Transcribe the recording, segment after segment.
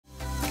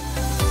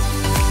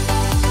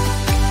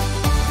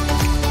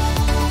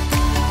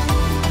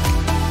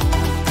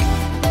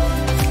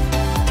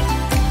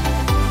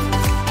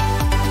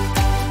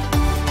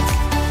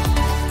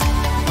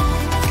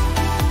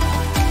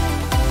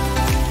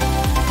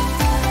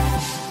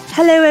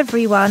Hello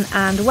everyone,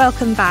 and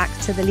welcome back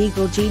to the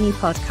Legal Genie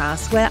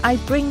Podcast, where I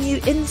bring you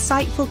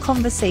insightful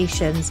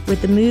conversations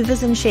with the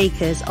movers and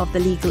shakers of the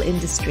legal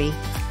industry.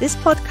 This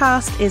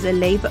podcast is a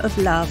labour of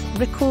love,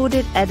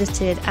 recorded,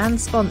 edited and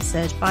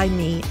sponsored by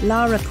me,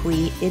 Lara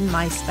Quie, in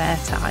my spare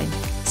time.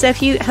 So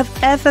if you have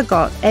ever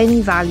got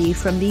any value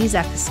from these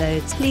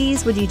episodes,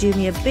 please would you do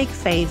me a big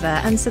favour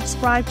and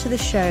subscribe to the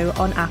show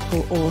on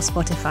Apple or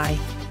Spotify.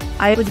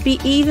 I would be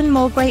even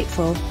more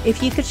grateful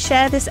if you could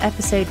share this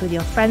episode with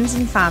your friends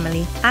and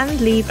family and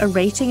leave a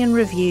rating and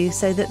review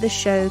so that the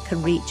show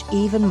can reach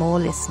even more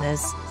listeners.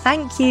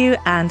 Thank you,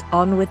 and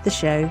on with the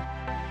show.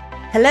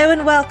 Hello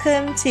and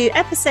welcome to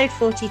episode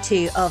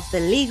 42 of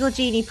the Legal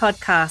Genie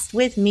Podcast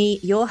with me,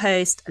 your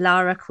host,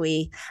 Lara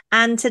Quie.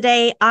 And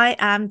today I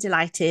am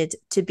delighted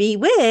to be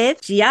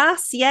with Jia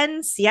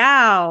Xian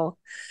Seow.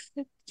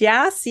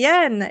 Jia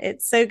Xian,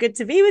 it's so good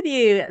to be with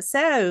you.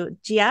 So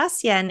Jia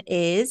Xian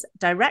is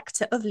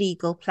Director of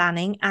Legal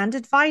Planning and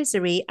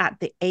Advisory at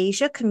the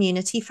Asia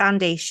Community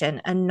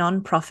Foundation, a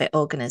non-profit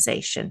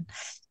organization.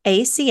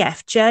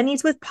 ACF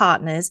journeys with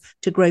partners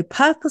to grow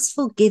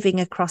purposeful giving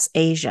across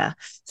Asia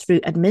through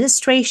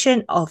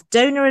administration of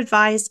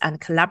donor-advised and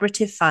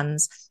collaborative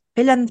funds,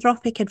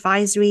 philanthropic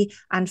advisory,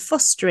 and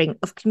fostering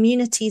of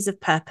communities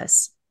of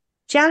purpose.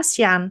 Jia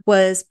Xian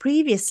was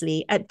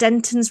previously at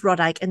Dentons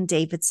Rodyk and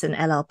Davidson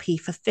LLP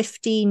for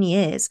 15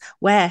 years,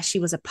 where she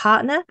was a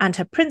partner, and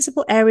her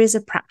principal areas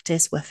of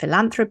practice were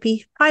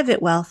philanthropy,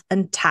 private wealth,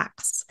 and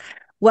tax.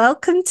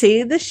 Welcome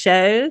to the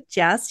show,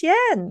 Jia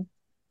Xian.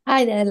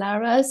 Hi there,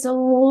 Lara.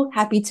 So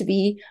happy to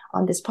be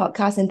on this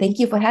podcast, and thank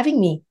you for having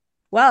me.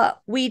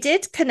 Well, we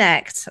did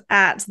connect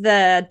at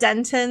the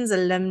Dentons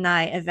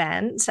alumni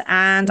event,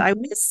 and I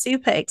was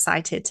super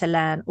excited to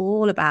learn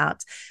all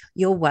about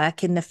your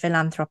work in the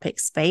philanthropic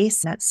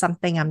space. That's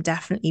something I'm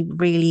definitely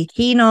really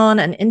keen on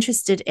and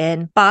interested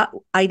in. But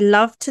I'd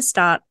love to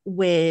start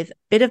with a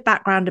bit of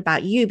background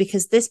about you,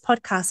 because this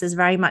podcast is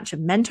very much a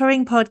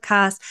mentoring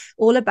podcast,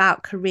 all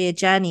about career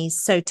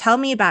journeys. So tell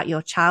me about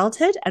your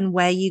childhood and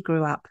where you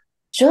grew up.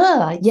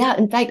 Sure. Yeah.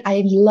 In fact,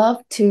 I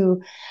love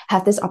to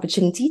have this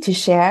opportunity to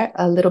share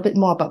a little bit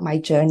more about my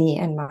journey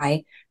and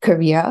my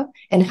career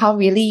and how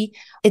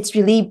it's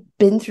really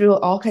been through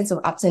all kinds of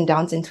ups and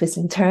downs and twists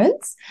and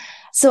turns.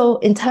 So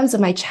in terms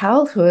of my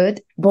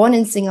childhood, born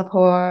in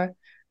Singapore,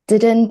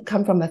 didn't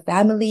come from a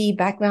family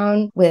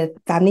background with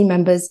family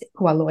members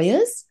who are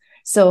lawyers.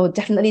 So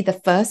definitely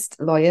the first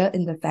lawyer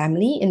in the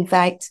family. In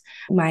fact,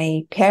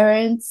 my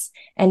parents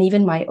and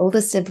even my older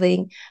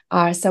sibling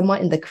are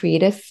somewhat in the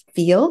creative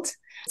field.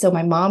 So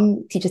my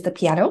mom teaches the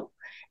piano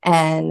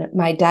and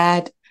my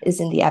dad is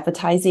in the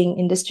advertising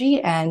industry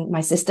and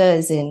my sister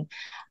is in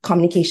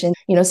communication,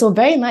 so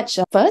very much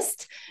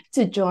first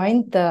to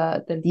join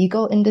the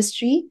legal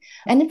industry.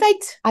 And in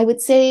fact, I would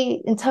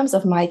say in terms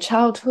of my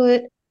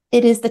childhood,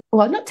 it is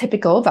not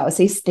typical, but I would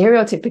say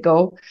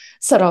stereotypical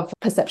sort of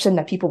perception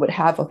that people would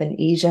have of an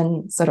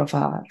Asian sort of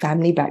a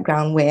family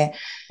background, where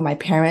my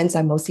parents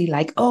are mostly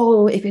like,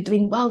 oh, if you're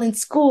doing well in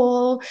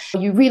school,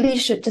 you really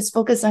should just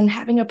focus on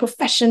having a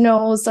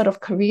professional sort of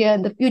career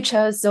in the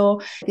future. So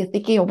if you're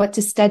thinking of what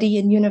to study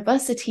in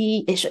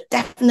university, it should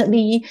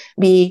definitely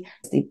be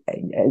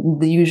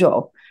the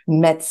usual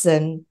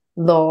medicine,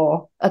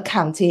 law,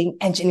 accounting,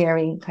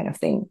 engineering kind of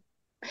thing.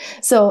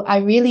 So I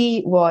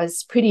really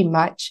was pretty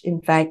much,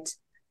 in fact,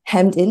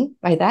 hemmed in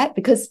by that,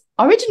 because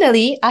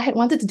originally I had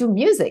wanted to do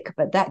music,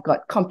 but that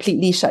got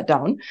completely shut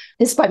down,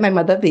 despite my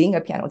mother being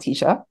a piano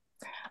teacher.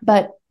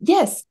 But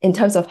yes, in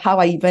terms of how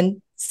I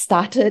even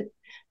started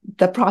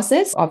the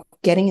process of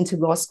getting into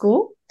law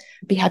school,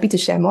 I'd be happy to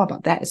share more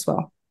about that as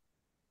well.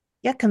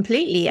 Yeah,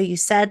 completely. You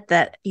said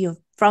that you're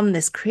from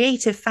this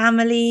creative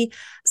family.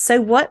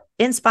 So what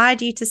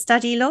inspired you to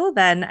study law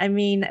then? I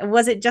mean,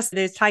 was it just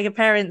those tiger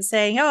parents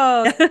saying,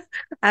 oh,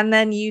 and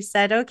then you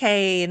said,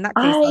 okay, in that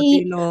case, I'll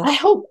do law? I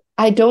hope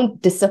I don't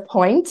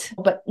disappoint,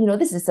 but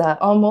this is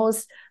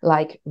almost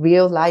like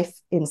real life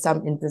in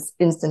some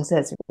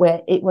instances,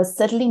 where it was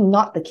certainly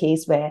not the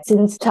case where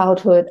since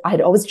childhood, I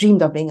had always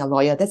dreamed of being a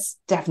lawyer. That's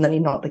definitely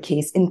not the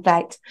case. In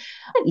fact,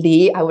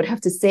 I would have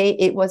to say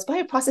it was by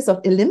a process of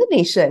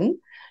elimination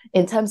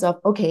in terms of,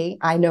 okay,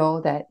 I know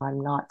that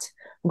I'm not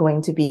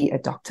going to be a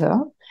doctor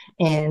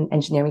and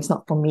engineering is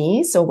not for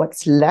me. So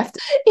what's left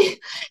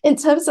in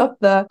terms of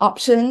the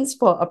options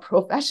for a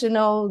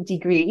professional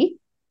degree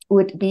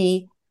would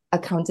be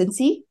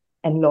accountancy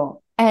and law.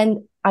 And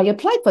I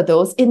applied for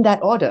those in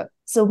that order.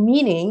 So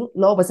meaning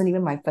law wasn't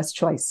even my first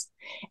choice.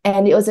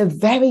 And it was a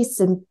very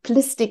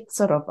simplistic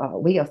sort of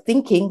way of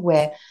thinking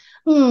where,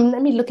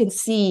 let me look and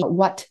see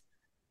what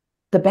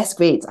the best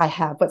grades I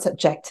have, what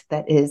subject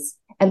that is.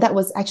 And that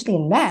was actually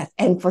in math.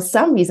 And for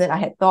some reason, I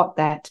had thought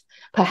that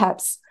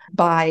perhaps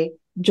by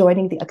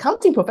joining the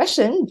accounting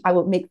profession, I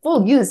would make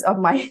full use of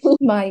my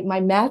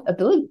math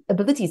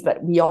abilities.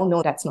 But we all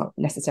know that's not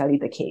necessarily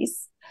the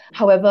case.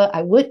 However,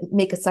 I would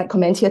make a side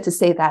comment here to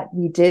say that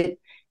we did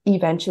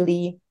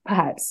eventually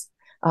perhaps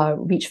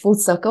reach full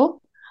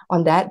circle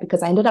on that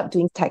because I ended up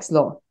doing tax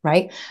law,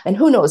 right? And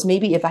who knows,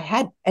 maybe if I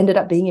had ended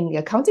up being in the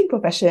accounting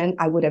profession,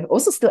 I would have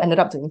also still ended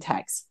up doing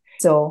tax.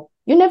 So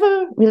you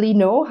never really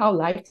know how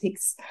life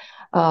takes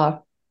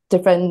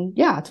different,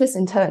 twists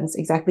and turns.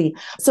 Exactly.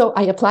 So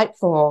I applied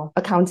for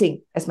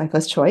accounting as my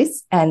first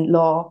choice and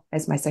law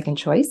as my second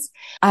choice.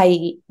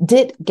 I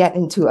did get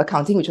into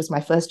accounting, which was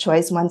my first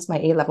choice once my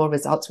A-level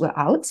results were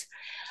out.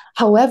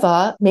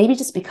 However, maybe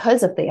just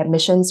because of the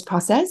admissions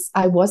process,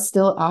 I was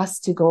still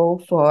asked to go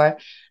for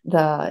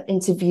the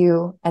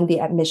interview and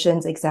the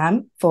admissions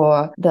exam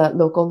for the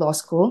local law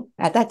school.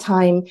 At that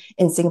time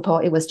in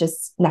Singapore, it was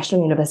just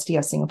National University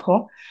of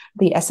Singapore.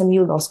 The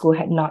SMU Law School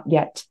had not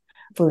yet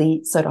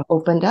fully sort of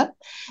opened up.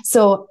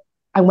 So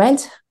I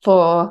went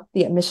for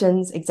the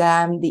admissions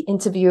exam, the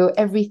interview,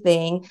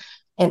 everything.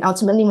 And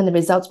ultimately, when the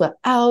results were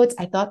out,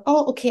 I thought,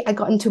 oh, okay, I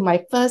got into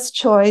my first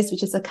choice,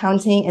 which is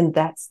accounting, and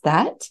that's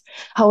that.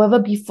 However,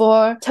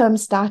 before term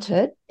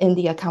started in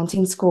the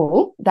accounting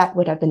school, that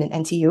would have been in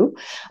NTU,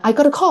 I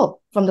got a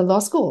call from the law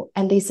school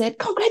and they said,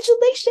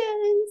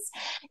 congratulations,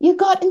 you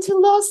got into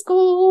law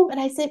school. And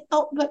I said,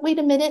 oh, but wait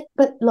a minute,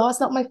 but law is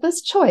not my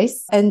first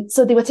choice. And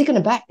so they were taken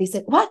aback. They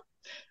said, what?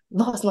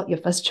 Law is not your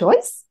first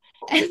choice?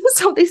 And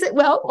so they said,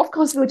 well, of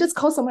course, we'll just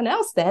call someone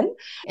else then.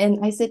 And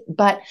I said,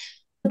 but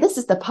this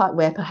is the part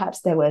where perhaps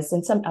there was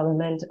some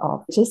element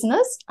of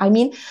business. I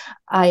mean,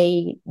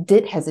 I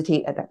did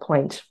hesitate at that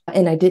point.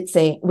 And I did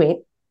say, wait,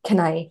 can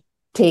I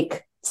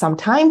take some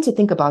time to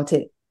think about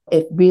it?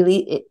 If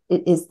really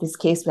it is this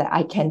case where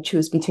I can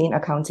choose between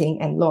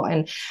accounting and law.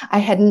 And I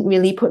hadn't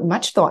really put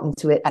much thought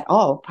into it at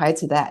all prior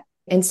to that.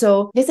 And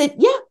so they said,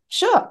 yeah,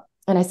 sure.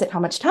 And I said, how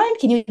much time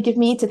can you give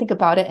me to think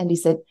about it? And they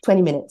said,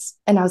 20 minutes.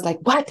 And I was like,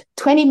 what?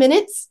 20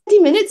 minutes?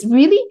 20 minutes?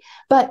 Really?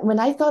 But when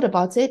I thought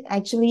about it,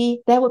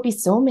 actually, there would be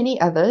so many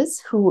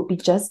others who would be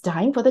just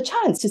dying for the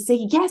chance to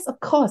say, yes, of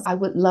course, I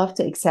would love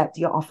to accept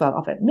your offer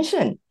of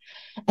admission.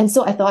 And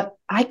so I thought,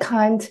 I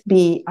can't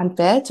be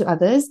unfair to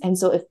others. And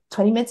so if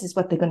 20 minutes is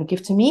what they're going to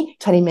give to me,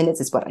 20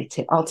 minutes is what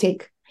I'll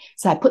take.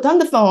 So I put down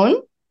the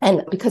phone.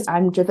 And because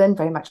I'm driven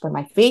very much by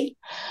my faith,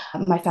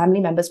 my family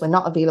members were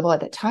not available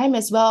at that time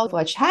as well for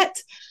a chat.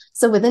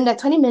 So within that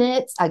 20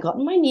 minutes, I got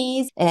on my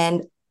knees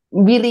and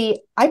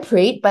really, I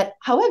prayed. But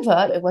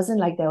however, it wasn't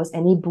like there was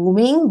any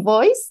booming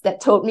voice that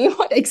told me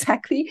what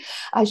exactly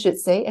I should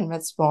say in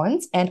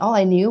response. And all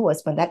I knew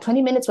was when that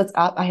 20 minutes was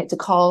up, I had to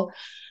call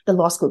the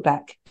law school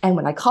back. And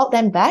when I called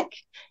them back,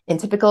 in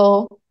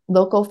typical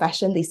local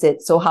fashion, they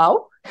said, so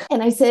how?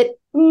 And I said,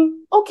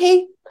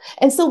 okay.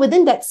 And so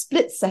within that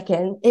split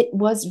second, it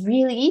was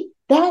really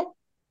that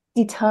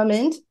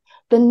determined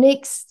the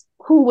next,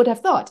 who would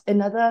have thought,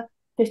 another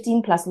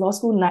 15 plus law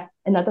school,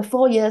 another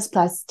 4 years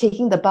plus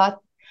taking the bar.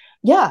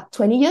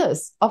 20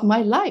 years of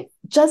my life,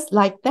 just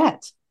like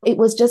that. It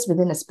was just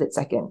within a split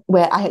second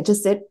where I had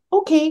just said,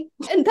 okay,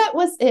 and that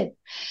was it.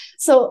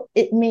 So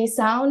it may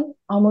sound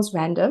almost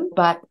random,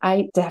 but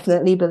I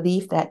definitely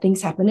believe that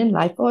things happen in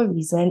life for a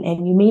reason,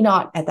 and you may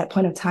not at that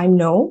point of time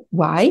know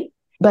why.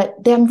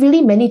 But there are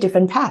really many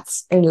different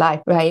paths in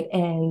life, right?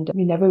 And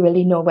you never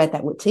really know where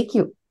that would take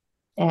you.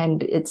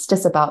 And it's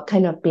just about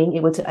kind of being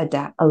able to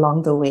adapt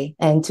along the way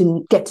and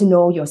to get to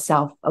know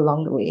yourself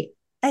along the way.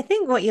 I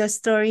think what your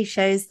story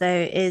shows,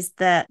 though, is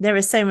that there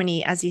are so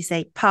many, as you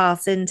say,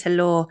 paths into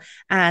law,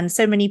 and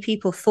so many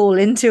people fall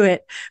into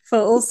it for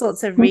all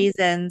sorts of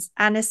reasons.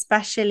 And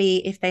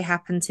especially if they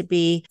happen to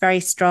be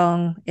very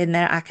strong in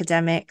their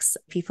academics,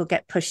 people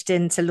get pushed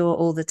into law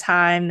all the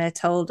time. They're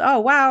told, oh,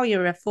 wow,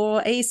 you're a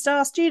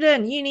 4A-star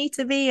student, you need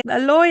to be a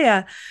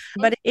lawyer.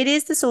 But it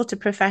is the sort of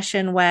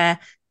profession where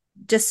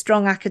just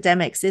strong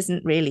academics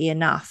isn't really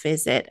enough,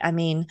 is it? I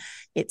mean,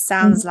 it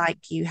sounds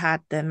like you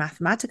had the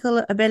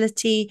mathematical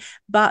ability,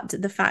 but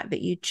the fact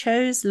that you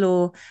chose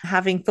law,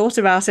 having thought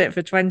about it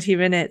for 20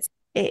 minutes,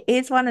 it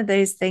is one of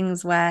those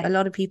things where a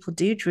lot of people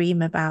do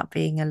dream about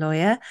being a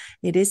lawyer.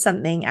 It is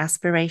something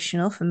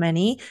aspirational for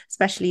many,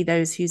 especially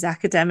those whose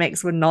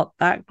academics were not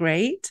that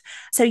great.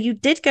 So you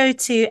did go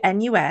to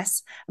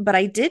NUS, but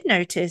I did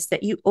notice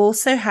that you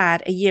also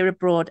had a year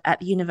abroad at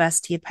the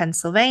University of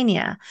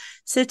Pennsylvania.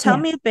 So tell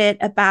me a bit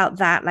about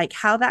that, like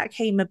how that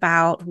came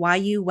about, why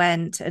you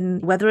went,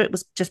 and whether it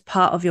was just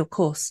part of your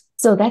course.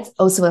 So that's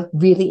also a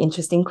really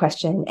interesting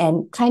question,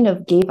 and kind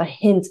of gave a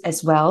hint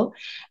as well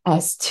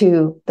as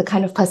to the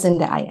kind of person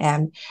that I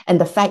am,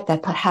 and the fact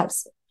that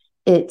perhaps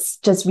it's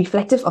just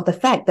reflective of the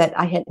fact that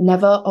I had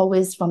never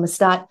always from the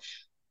start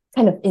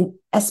kind of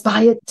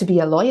aspired to be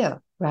a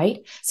lawyer, right?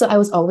 So I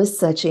was always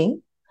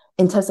searching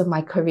in terms of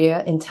my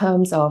career, in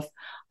terms of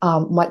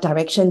what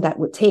direction that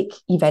would take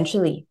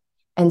eventually.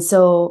 And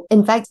so,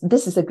 in fact,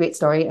 this is a great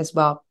story as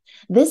well.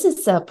 This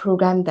is a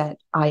program that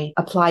I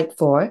applied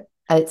for.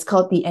 It's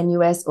called the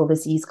NUS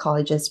Overseas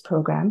Colleges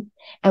Program.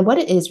 And what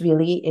it is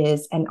really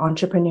is an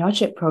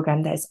entrepreneurship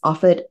program that is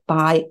offered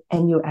by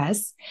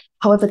NUS.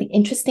 However, the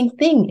interesting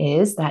thing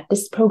is that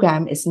this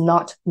program is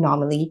not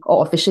normally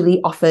or officially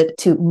offered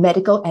to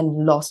medical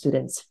and law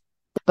students.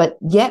 But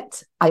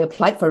yet I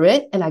applied for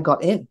it and I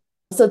got in.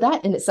 So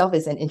that in itself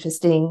is an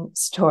interesting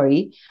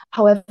story.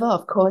 However,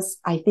 of course,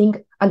 I think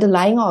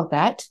underlying all of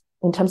that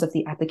in terms of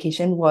the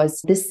application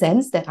was this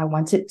sense that I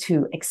wanted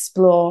to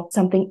explore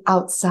something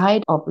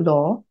outside of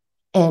law,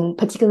 and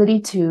particularly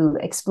to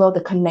explore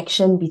the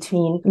connection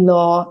between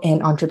law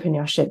and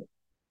entrepreneurship.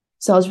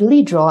 So I was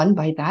really drawn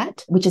by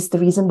that, which is the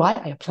reason why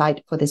I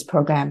applied for this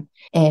program.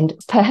 And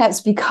perhaps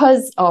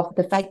because of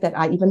the fact that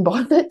I even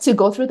bothered to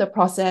go through the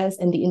process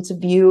and the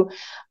interview,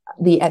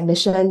 the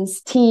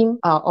admissions team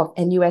of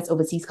NUS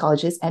Overseas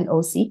Colleges,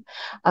 NOC,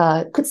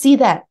 could see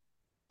that.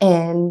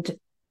 And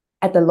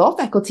at the law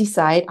faculty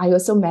side, I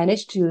also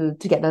managed to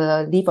get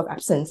a leave of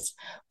absence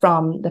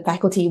from the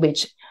faculty,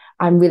 which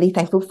I'm really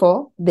thankful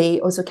for.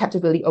 They also kept a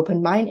really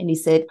open mind, and they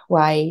said,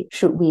 why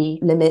should we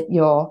limit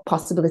your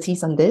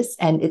possibilities on this?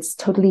 And it's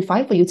totally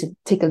fine for you to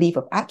take a leave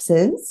of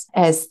absence,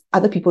 as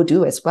other people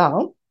do as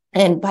well.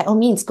 And by all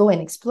means, go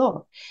and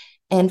explore.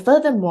 And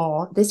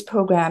furthermore, this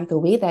program, the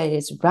way that it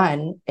is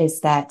run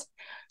is that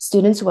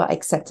students who are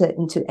accepted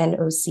into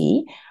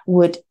NOC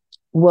would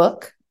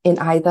work in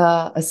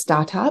either a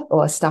startup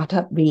or a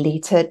startup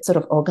related sort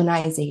of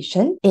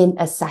organization in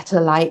a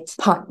satellite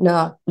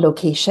partner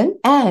location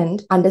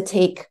and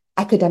undertake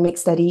academic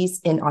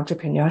studies in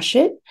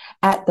entrepreneurship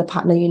at the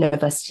partner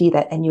university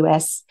that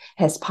NUS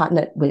has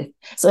partnered with.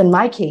 So in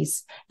my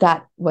case,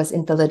 that was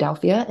in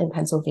Philadelphia, in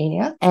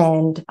Pennsylvania.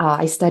 And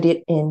I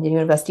studied in the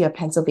University of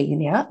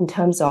Pennsylvania in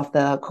terms of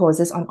the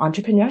courses on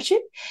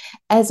entrepreneurship,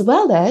 as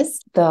well as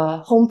the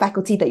home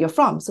faculty that you're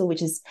from. So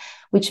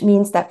which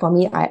means that for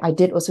me, I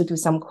did also do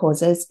some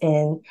courses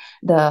in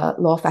the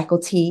law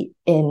faculty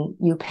in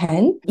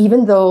UPenn,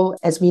 even though,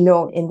 as we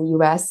know, in the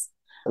US,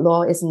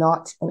 law is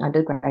not an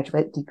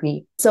undergraduate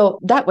degree. So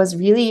that was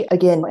really,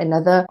 again,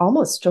 another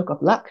almost stroke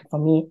of luck for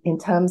me in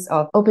terms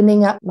of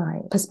opening up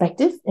my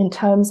perspective in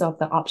terms of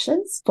the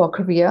options for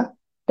career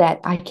that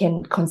I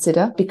can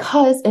consider.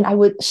 Because, and I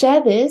would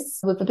share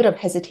this with a bit of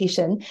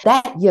hesitation,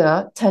 that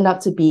year turned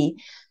out to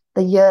be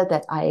the year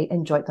that I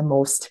enjoyed the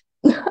most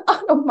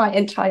out of my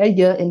entire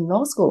year in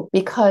law school,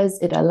 because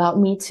it allowed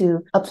me to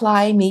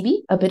apply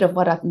maybe a bit of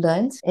what I've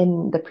learned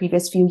in the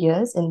previous few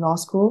years in law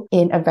school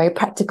in a very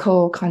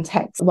practical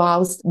context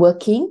whilst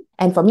working.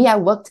 And for me, I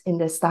worked in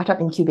the startup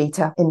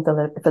incubator in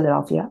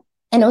Philadelphia,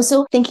 and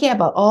also thinking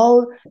about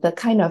all the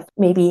kind of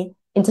maybe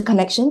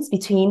interconnections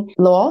between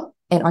law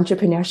and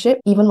entrepreneurship,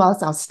 even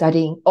whilst I was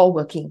studying or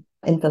working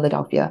in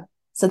Philadelphia.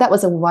 So that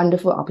was a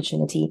wonderful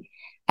opportunity.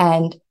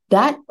 And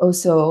that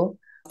also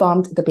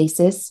formed the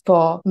basis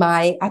for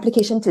my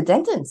application to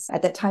Dentons.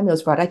 At that time, it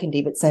was Rodyk and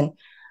Davidson.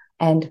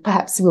 And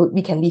perhaps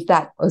we can leave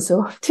that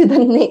also to the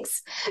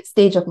next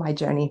stage of my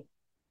journey.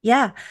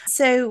 Yeah.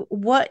 So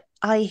what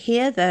I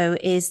hear, though,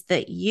 is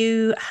that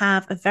you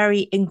have a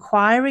very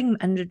inquiring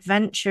and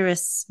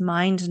adventurous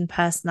mind and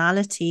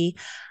personality.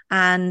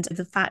 And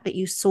the fact that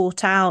you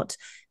sought out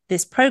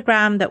this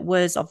program that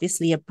was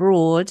obviously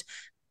abroad.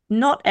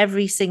 Not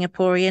every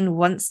Singaporean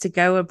wants to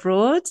go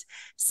abroad.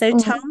 So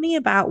tell me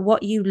about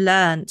what you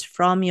learned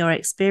from your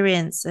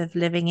experience of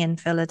living in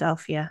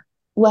Philadelphia.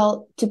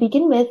 Well, to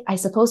begin with, I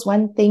suppose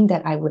one thing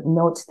that I would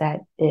note that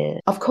is,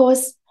 of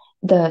course,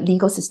 the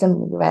legal system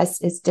in the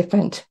US is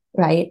different,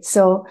 right?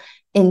 So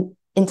in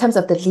terms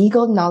of the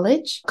legal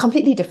knowledge,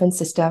 completely different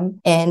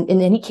system. And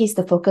in any case,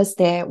 the focus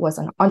there was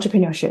on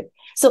entrepreneurship.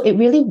 So it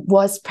really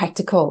was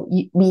practical.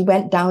 We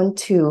went down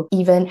to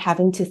even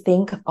having to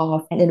think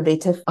of an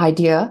innovative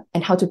idea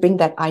and how to bring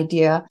that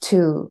idea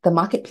to the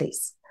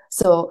marketplace.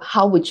 So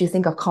how would you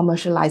think of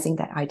commercializing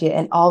that idea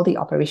and all the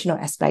operational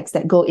aspects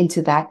that go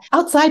into that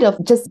outside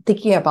of just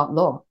thinking about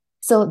law?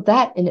 So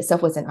that in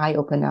itself was an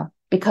eye-opener.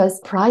 Because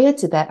prior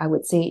to that, I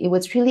would say it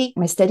was really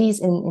my studies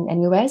in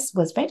NUS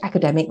was very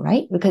academic,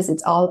 right? Because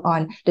it's all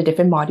on the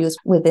different modules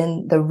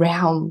within the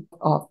realm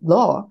of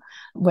law.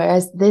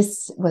 Whereas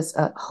this was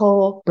a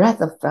whole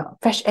breath of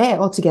fresh air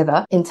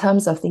altogether in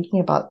terms of thinking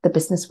about the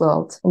business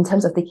world, in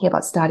terms of thinking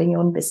about starting your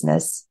own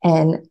business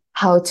and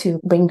how to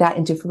bring that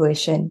into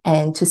fruition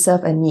and to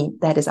serve a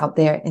need that is out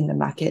there in the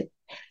market.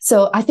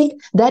 So I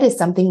think that is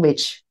something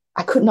which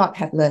I could not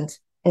have learned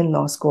in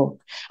law school.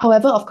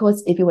 However, of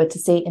course, if you were to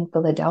say in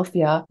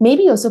Philadelphia,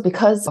 maybe also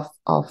because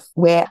of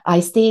where I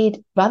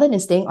stayed, rather than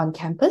staying on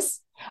campus,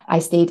 I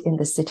stayed in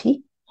the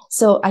city.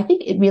 So I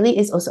think it really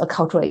is also a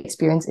cultural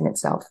experience in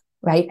itself,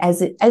 right?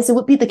 As it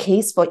would be the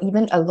case for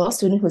even a law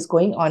student who's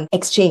going on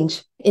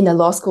exchange in a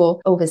law school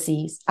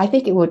overseas. I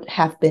think it would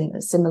have been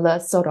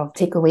similar sort of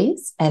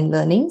takeaways and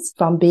learnings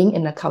from being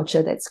in a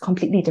culture that's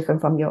completely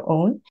different from your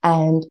own,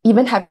 and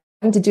even having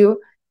to do,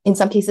 in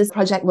some cases,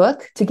 project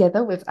work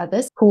together with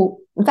others who,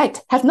 in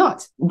fact, have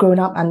not grown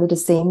up under the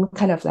same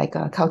kind of like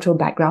a cultural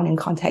background and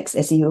context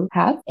as you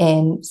have,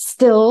 and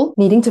still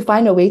needing to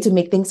find a way to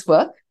make things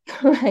work,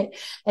 right?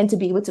 And to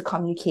be able to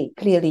communicate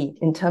clearly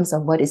in terms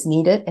of what is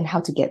needed and how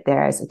to get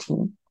there as a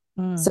team.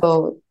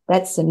 So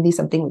that's certainly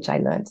something which I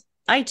learned.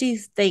 I do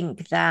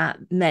think that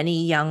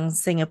many young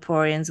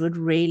Singaporeans would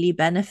really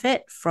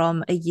benefit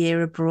from a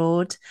year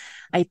abroad.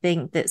 I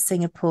think that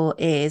Singapore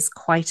is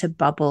quite a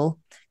bubble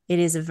it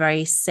is a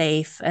very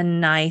safe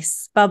and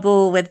nice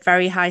bubble with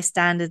very high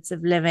standards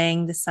of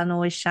living. The sun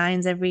always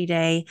shines every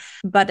day,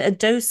 but a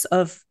dose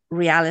of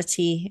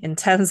reality in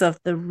terms of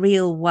the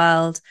real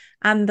world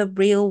and the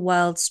real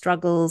world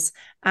struggles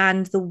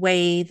and the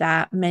way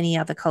that many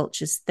other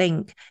cultures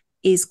think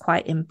is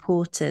quite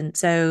important.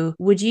 So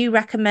would you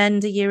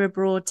recommend a year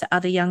abroad to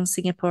other young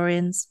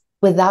Singaporeans?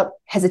 Without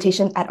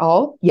hesitation at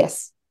all,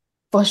 yes,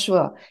 for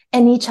sure.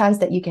 Any chance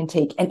that you can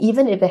take. And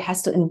even if it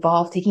has to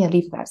involve taking a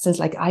leave of absence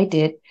like I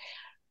did,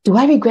 do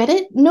I regret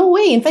it? No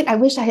way. In fact, I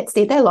wish I had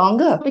stayed there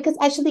longer, because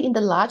actually in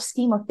the large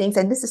scheme of things,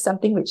 and this is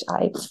something which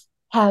I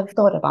have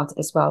thought about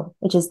as well,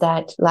 which is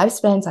that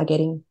lifespans are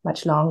getting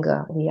much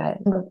longer. We are,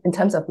 in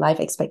terms of life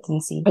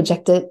expectancy,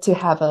 projected to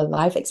have a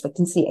life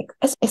expectancy,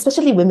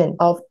 especially women,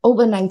 of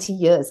over 90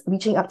 years,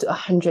 reaching up to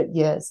 100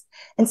 years.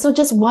 And so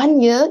just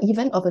 1 year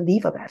even of a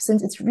leave of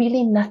absence, it's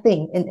really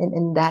nothing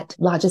in that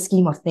larger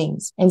scheme of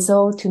things. And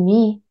so to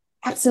me,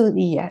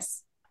 absolutely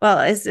yes.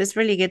 Well, it's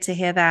really good to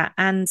hear that.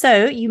 And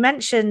so you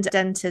mentioned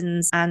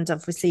Dentons and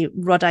obviously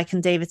Rodyk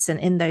and Davidson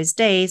in those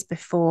days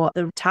before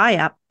the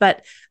tie-up,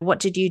 but what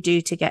did you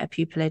do to get a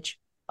pupillage?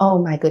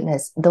 Oh my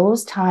goodness,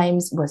 those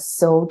times were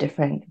so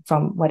different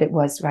from what it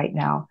was right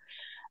now.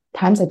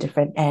 Times are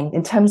different. And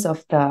in terms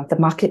of the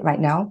market right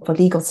now for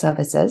legal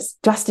services,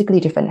 drastically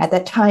different. At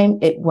that time,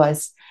 it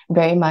was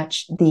very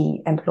much the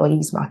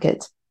employees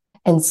market.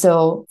 And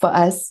so for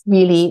us,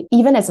 really,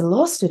 even as a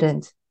law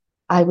student,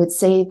 I would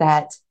say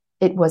that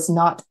it was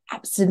not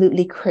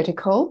absolutely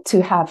critical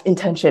to have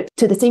internship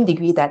to the same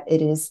degree that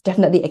it is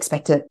definitely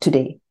expected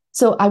today.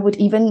 So I would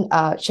even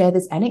share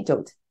this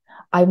anecdote.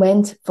 I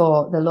went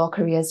for the Law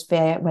Careers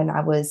Fair when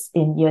I was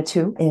in year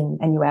 2 in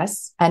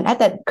NUS. And at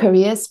that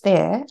careers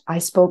fair, I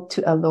spoke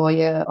to a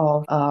lawyer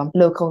of a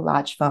local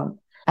large firm.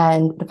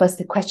 And the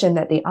first question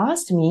that they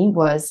asked me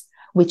was,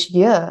 which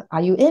year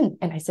are you in?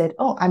 And I said,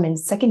 oh, I'm in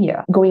second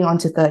year, going on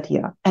to third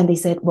year. And they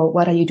said, well,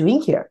 what are you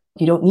doing here?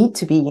 You don't need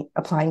to be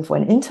applying for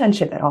an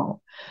internship at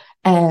all.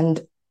 And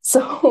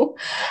so,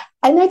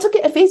 and I took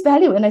it at face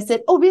value and I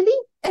said, oh, really?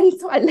 And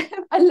so I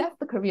left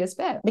the careers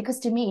fair, because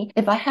to me,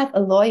 if I have a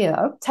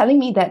lawyer telling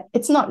me that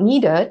it's not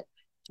needed,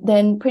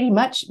 then pretty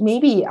much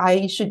maybe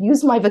I should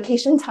use my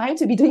vacation time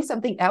to be doing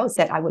something else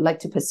that I would like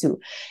to pursue.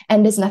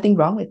 And there's nothing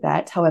wrong with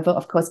that. However,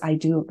 of course, I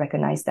do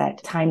recognize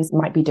that times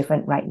might be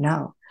different right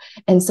now.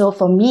 And so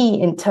for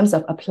me, in terms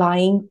of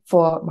applying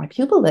for my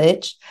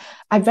pupillage,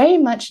 I very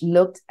much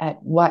looked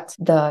at what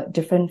the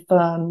different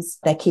firms,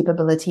 their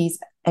capabilities,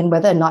 and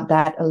whether or not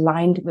that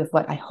aligned with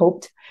what I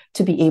hoped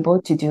to be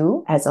able to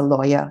do as a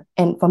lawyer.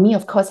 And for me,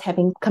 of course,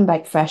 having come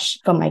back fresh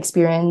from my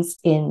experience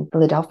in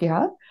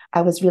Philadelphia,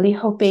 I was really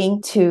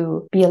hoping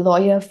to be a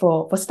lawyer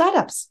for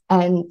startups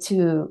and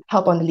to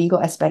help on the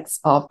legal aspects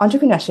of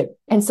entrepreneurship.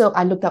 And so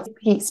I looked up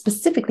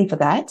specifically for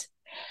that.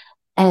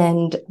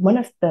 And one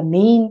of the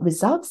main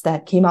results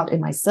that came out in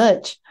my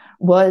search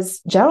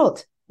was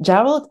Gerald.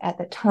 Gerald at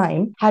the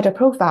time had a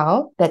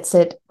profile that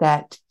said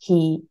that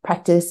he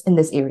practiced in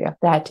this area,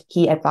 that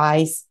he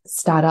advised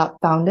startup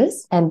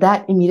founders, and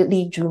that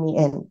immediately drew me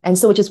in. And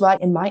so which is why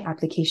in my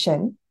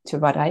application to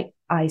Rodyk,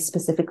 I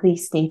specifically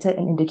stated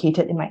and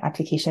indicated in my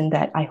application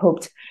that I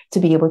hoped to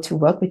be able to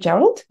work with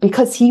Gerald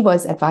because he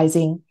was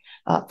advising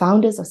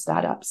founders of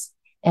startups.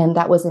 And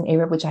that was an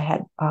area which I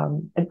had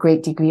a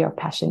great degree of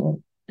passion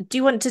in. Do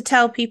you want to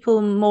tell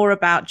people more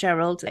about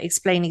Gerald?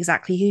 Explain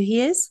exactly who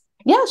he is?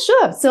 Yeah,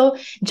 sure. So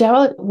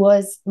Gerald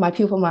was my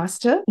pupil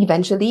master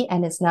eventually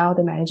and is now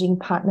the managing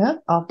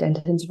partner of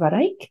Dentons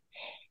Rodyk.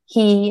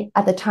 He,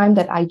 at the time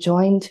that I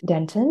joined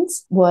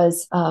Dentons,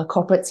 was a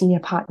corporate senior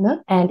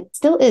partner and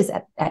still is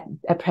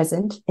at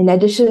present, in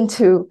addition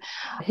to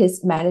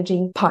his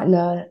managing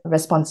partner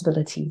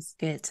responsibilities.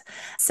 Good.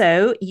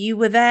 So you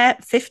were there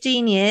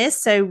 15 years,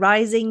 so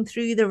rising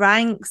through the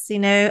ranks,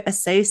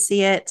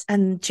 associate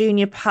and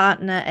junior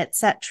partner,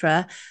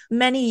 etc.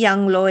 Many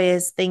young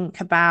lawyers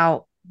think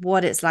about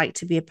what it's like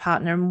to be a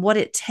partner and what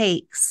it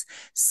takes.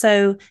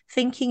 So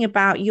thinking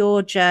about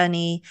your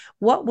journey,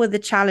 what were the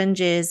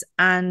challenges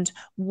and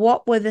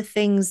what were the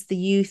things that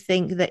you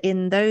think that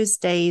in those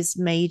days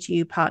made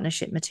you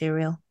partnership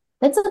material?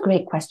 That's a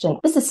great question.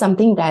 This is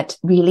something that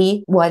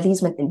really, well, at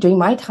least during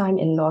my time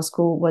in law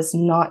school, was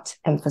not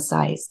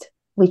emphasized,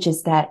 which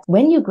is that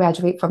when you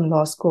graduate from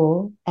law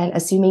school and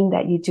assuming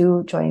that you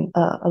do join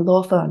a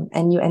law firm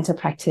and you enter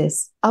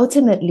practice,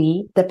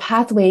 ultimately the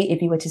pathway,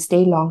 if you were to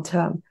stay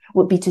long-term,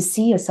 would be to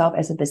see yourself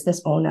as a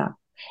business owner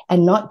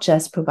and not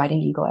just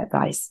providing legal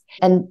advice.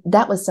 And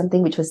that was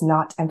something which was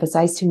not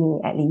emphasized to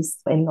me, at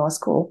least in law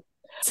school.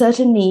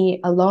 Certainly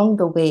along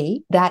the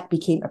way, that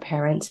became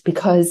apparent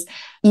because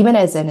even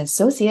as an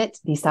associate,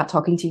 they start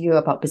talking to you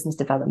about business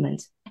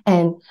development.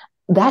 And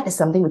that is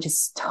something which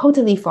is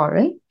totally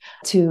foreign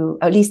to,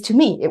 at least to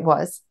me, it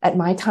was at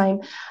my time.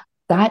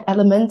 That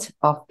element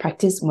of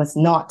practice was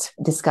not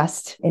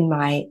discussed in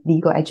my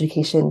legal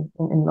education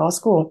in law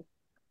school.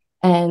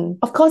 And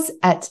of course,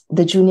 at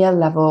the junior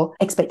level,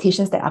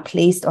 expectations that are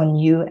placed on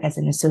you as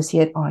an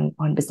associate on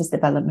business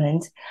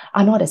development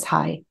are not as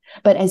high.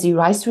 But as you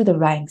rise through the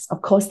ranks,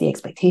 of course, the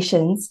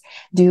expectations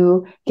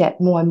do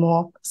get more and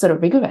more sort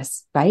of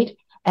rigorous, right?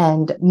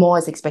 And more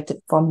is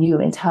expected from you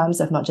in terms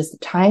of not just the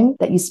time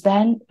that you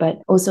spend,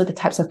 but also the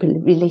types of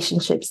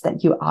relationships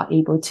that you are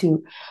able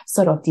to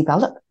sort of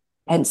develop.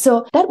 And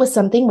so that was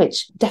something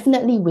which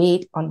definitely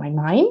weighed on my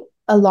mind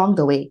along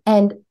the way.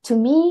 And to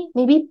me,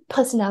 maybe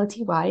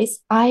personality-wise,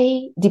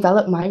 I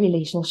developed my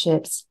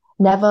relationships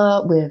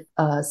never with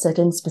a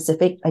certain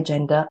specific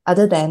agenda,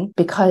 other than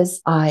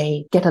because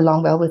I get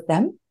along well with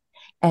them.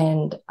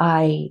 And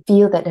I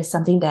feel that there's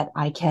something that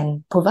I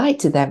can provide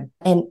to them.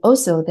 And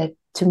also that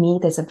to me,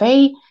 there's a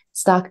very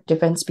stark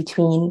difference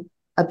between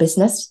a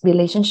business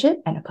relationship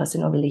and a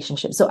personal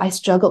relationship. So I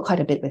struggled quite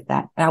a bit with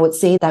that. And I would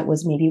say that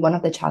was maybe one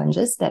of the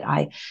challenges that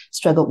I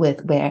struggled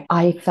with, where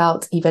I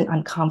felt even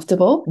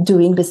uncomfortable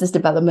doing business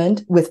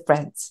development with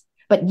friends.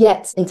 But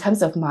yet, in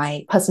terms of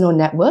my personal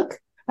network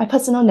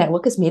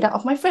is made up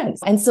of my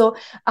friends. And so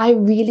I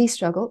really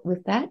struggled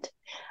with that.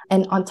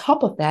 And on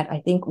top of that,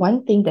 I think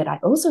one thing that I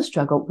also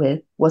struggled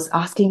with was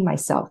asking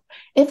myself,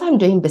 if I'm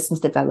doing business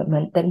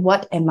development, then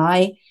what am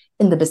I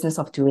in the business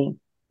of doing?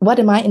 What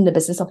am I in the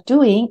business of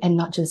doing? And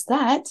not just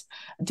that,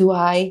 do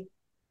I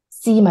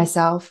see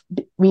myself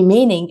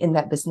remaining in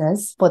that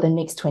business for the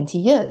next 20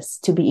 years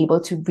to be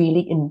able to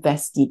really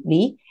invest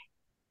deeply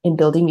in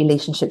building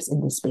relationships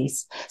in this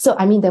space? So,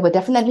 I mean, there were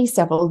definitely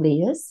several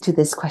layers to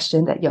this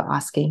question that you're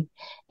asking,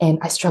 and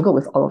I struggled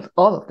with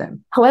all of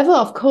them. However,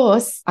 of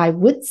course, I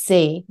would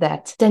say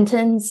that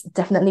Dentons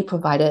definitely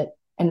provided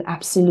an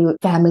absolute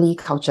family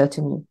culture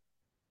to me.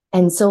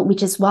 And so,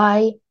 which is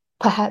why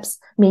perhaps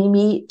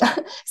maybe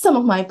some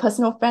of my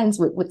personal friends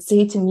would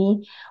say to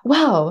me,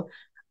 wow,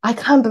 I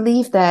can't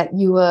believe that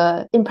you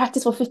were in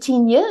practice for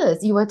 15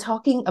 years. You were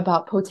talking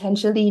about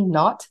potentially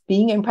not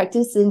being in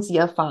practice since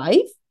year 5,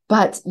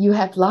 but you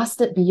have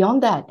lasted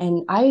beyond that.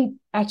 And I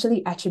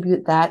actually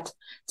attribute that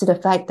to the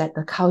fact that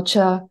the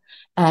culture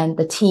and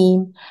the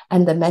team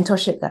and the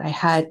mentorship that I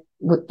had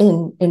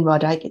in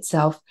Rodyk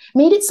itself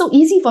made it so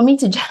easy for me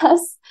to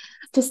just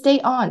to stay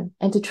on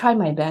and to try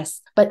my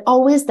best. But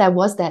always there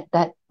was that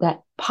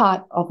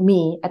part of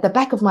me at the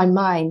back of my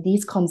mind,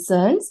 these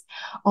concerns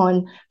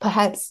on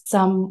perhaps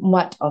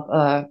somewhat of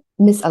a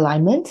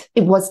misalignment.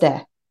 It was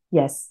there.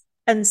 Yes.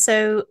 And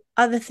so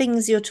other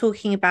things you're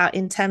talking about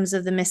in terms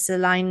of the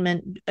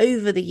misalignment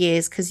over the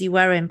years, because you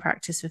were in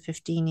practice for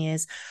 15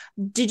 years,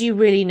 did you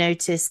really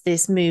notice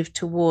this move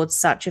towards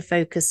such a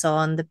focus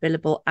on the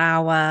billable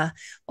hour,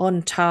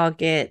 on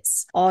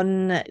targets,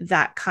 on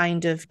that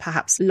kind of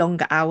perhaps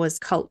longer hours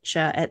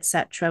culture,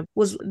 etc.?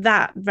 Was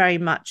that very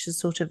much a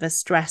sort of a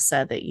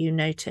stressor that you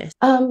noticed?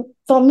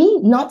 For me,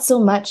 not so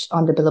much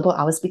on the billable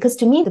hours, because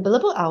to me, the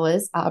billable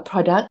hours are a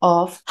product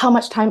of how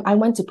much time I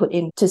want to put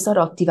in to sort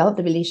of develop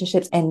the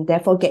relationships and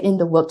therefore get in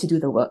the work to do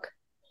the work.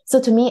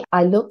 So to me,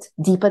 I looked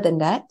deeper than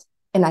that.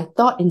 And I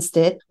thought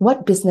instead,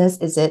 what business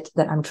is it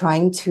that I'm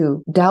trying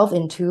to delve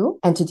into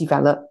and to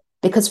develop?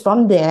 Because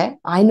from there,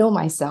 I know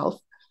myself.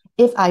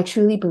 If I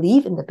truly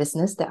believe in the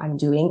business that I'm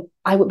doing,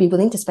 I would be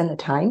willing to spend the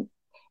time,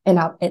 and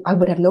I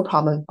would have no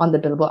problem on the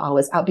billable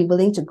hours. I'll be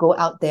willing to go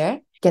out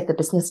there, get the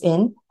business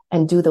in,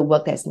 and do the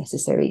work that's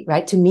necessary,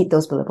 right, to meet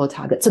those billable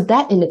targets. So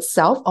that in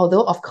itself,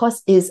 although of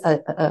course is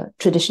a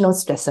traditional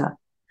stressor,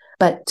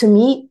 but to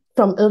me,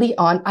 from early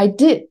on, I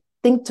did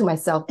think to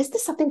myself, is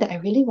this something that I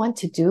really want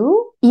to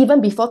do?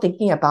 Even before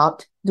thinking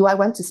about, do I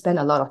want to spend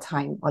a lot of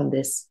time on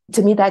this?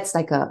 To me, that's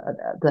like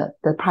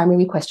the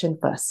primary question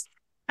first.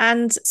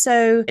 And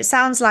so it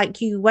sounds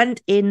like you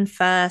went in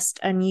first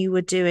and you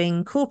were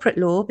doing corporate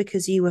law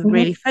because you were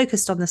really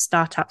focused on the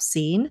startup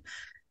scene.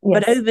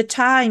 Yes. But over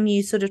time,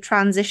 you sort of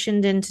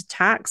transitioned into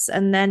tax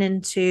and then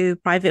into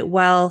private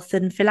wealth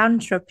and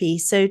philanthropy.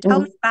 So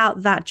tell me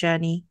about that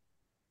journey.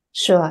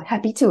 Sure,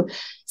 happy to.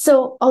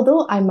 So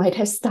although I might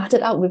have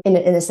started out with, in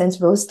a sense,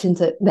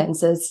 rose-tinted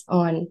lenses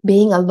on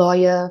being a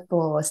lawyer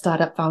for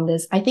startup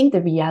founders, I think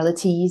the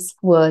realities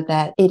were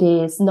that it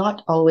is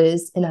not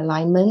always in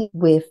alignment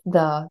with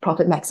the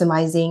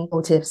profit-maximizing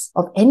motives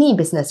of any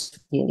business,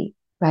 really,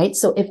 right?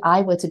 So if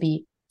I were to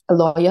be a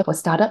lawyer for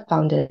startup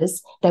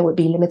founders, there would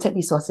be limited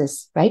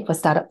resources, right, for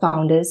startup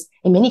founders,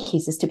 in many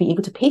cases, to be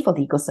able to pay for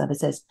legal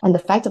services. And the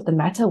fact of the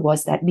matter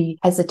was that we,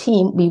 as a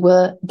team, we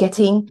were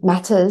getting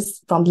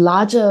matters from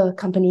larger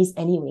companies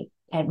anyway,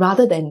 and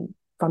rather than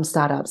from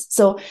startups.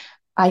 So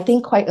I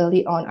think quite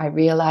early on, I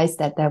realized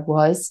that there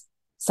was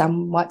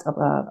somewhat of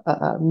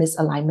a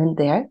misalignment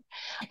there.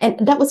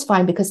 And that was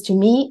fine, because to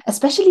me,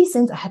 especially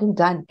since I hadn't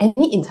done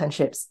any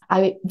internships,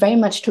 I very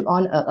much took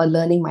on a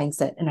learning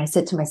mindset. And I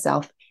said to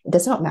myself, it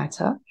does not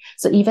matter.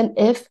 So even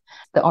if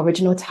the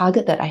original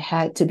target that I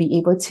had to be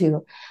able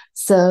to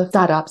serve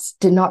startups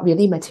did not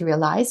really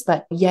materialize,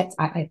 but yet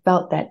I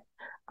felt that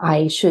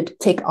I should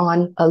take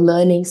on a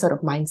learning sort of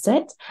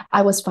mindset,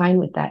 I was fine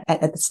with that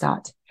at the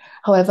start.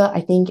 However,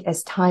 I think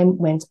as time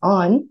went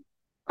on,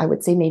 I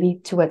would say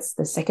maybe towards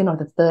the second or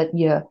the third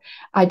year,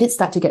 I did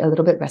start to get a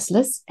little bit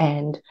restless,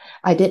 and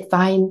I did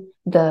find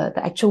the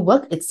actual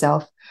work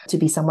itself to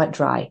be somewhat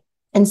dry.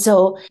 And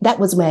so that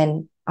was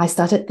when I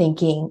started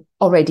thinking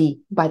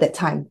already by that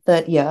time,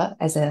 third year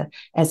as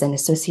an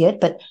associate,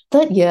 but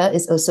third year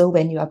is also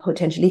when you are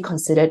potentially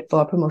considered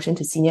for a promotion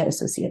to senior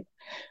associate.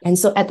 And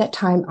so at that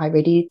time, I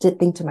really did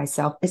think to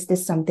myself, is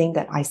this something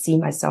that I see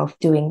myself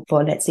doing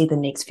for, let's say, the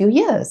next few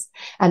years?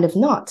 And if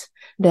not,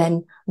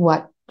 then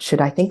what should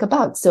I think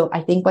about? So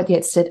I think what you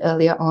had said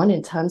earlier on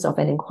in terms of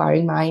an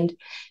inquiring mind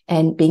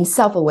and being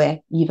self-aware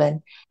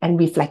even and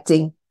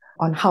reflecting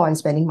on how I'm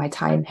spending my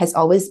time has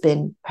always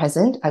been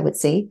present, I would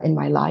say, in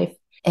my life.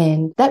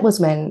 And that was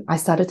when I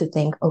started to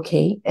think,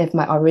 okay, if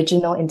my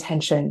original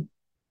intention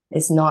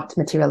is not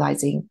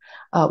materializing,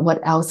 what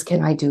else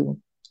can I do?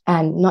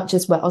 And not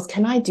just what else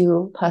can I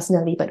do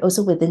personally, but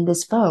also within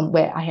this firm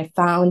where I have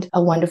found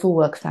a wonderful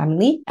work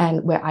family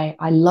and where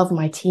I love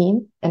my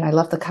team and I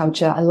love the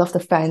culture. I love the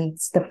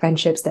friends, the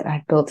friendships that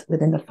I've built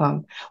within the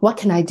firm. What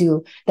can I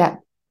do that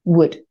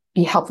would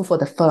be helpful for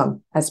the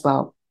firm as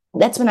well?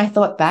 That's when I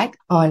thought back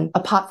on,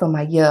 apart from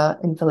my year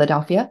in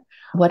Philadelphia,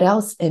 what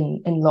else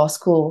in law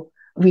school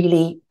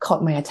really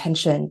caught my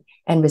attention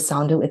and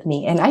resounded with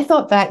me. And I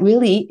thought back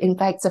really, in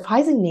fact,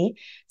 surprisingly,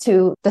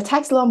 to the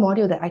tax law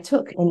module that I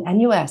took in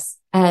NUS.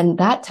 And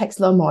that tax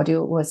law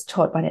module was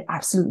taught by an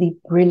absolutely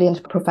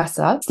brilliant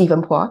professor,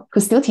 Stephen Poor,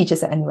 who still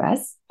teaches at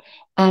NUS.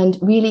 And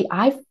really,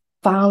 I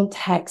found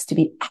tax to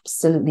be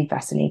absolutely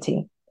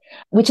fascinating,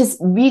 which is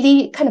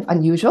really kind of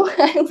unusual,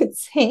 I would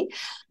say.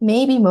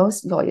 Maybe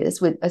most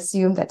lawyers would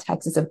assume that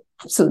tax is an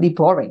absolutely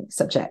boring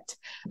subject.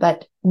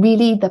 But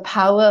really, the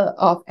power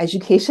of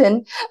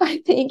education,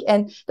 I think,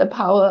 and the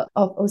power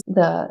of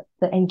the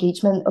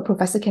engagement a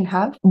professor can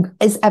have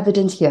is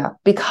evident here,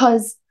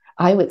 because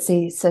I would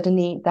say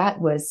certainly that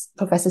was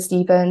Professor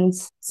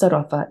Stephen's sort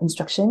of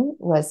instruction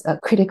was a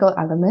critical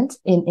element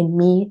in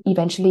me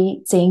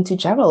eventually saying to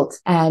Gerald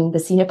and the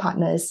senior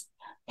partners,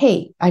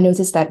 hey, I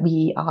noticed that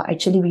we are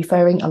actually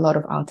referring a lot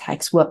of our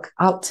tax work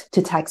out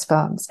to tax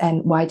firms.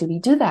 And why do we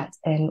do that?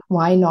 And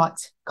why not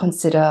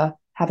consider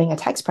having a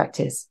tax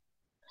practice?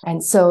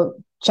 And so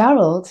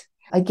Gerald,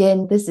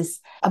 again, this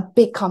is a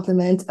big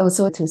compliment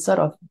also to sort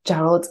of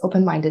Gerald's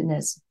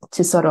open-mindedness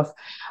to sort of,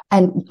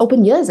 and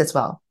open ears as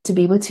well, to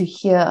be able to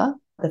hear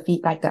the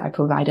feedback that I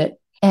provided.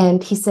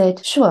 And he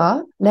said,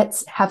 sure,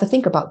 let's have a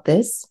think about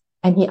this.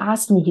 And he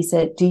asked me, he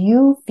said, do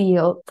you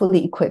feel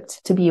fully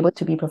equipped to be able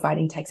to be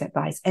providing tax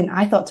advice? And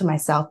I thought to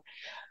myself,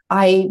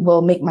 I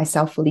will make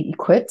myself fully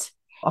equipped.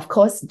 Of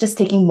course, just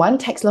taking one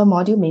tax law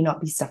module may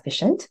not be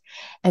sufficient.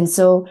 And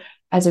so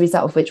as a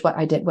result of which, what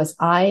I did was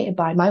by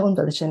my own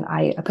volition,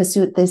 I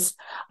pursued this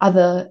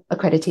other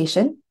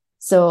accreditation.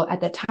 So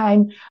at that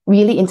time,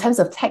 really in terms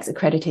of tax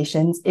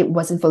accreditations, it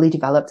wasn't fully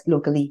developed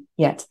locally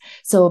yet.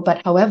 So,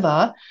 but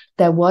however,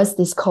 there was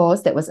this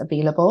course that was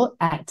available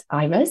at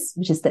IRAS,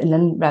 which is the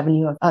Inland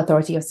Revenue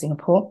Authority of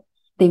Singapore.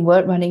 They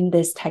were running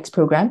this tax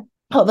program.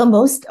 However,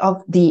 most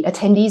of the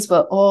attendees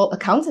were all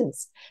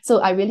accountants.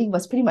 So I really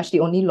was pretty much the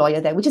only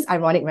lawyer there, which is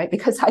ironic, right?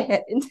 Because I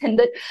had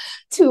intended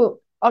to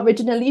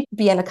originally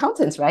be an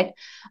accountant, right?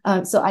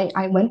 So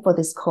I went for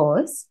this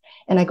course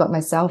and I got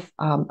myself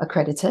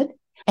accredited.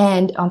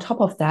 And on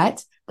top of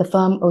that, the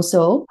firm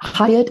also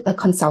hired a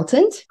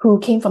consultant who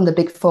came from the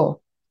Big Four.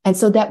 And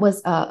so that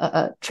was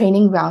a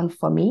training ground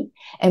for me.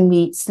 And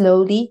we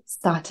slowly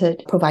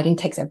started providing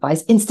tax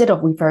advice instead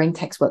of referring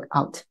tax work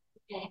out.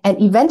 And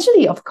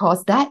eventually, of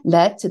course, that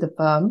led to the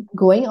firm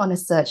going on a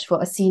search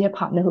for a senior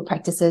partner who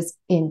practices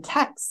in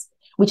tax,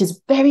 which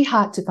is very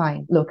hard to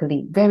find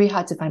locally, very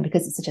hard to find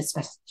because it's such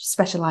a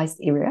specialized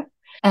area.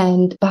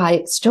 And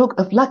by stroke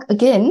of luck,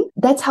 again,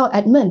 that's how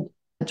Edmund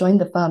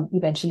joined the firm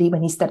eventually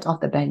when he stepped off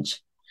the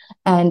bench.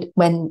 And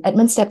when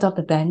Edmund stepped off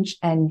the bench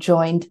and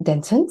joined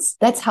Dentons,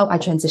 that's how I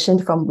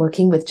transitioned from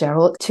working with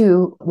Gerald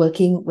to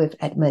working with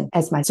Edmund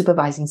as my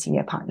supervising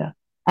senior partner.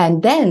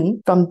 And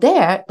then from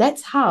there,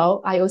 that's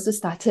how I also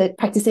started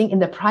practicing in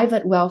the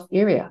private wealth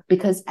area,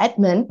 because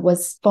Edmund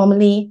was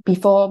formerly,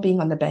 before being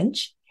on the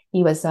bench,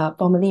 he was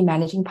formerly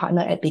managing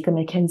partner at Baker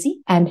McKenzie,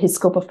 and his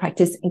scope of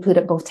practice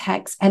included both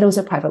tax and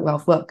also private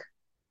wealth work.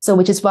 So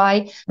which is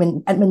why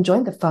when Edmund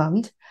joined the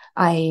firm,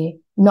 I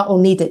not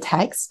only did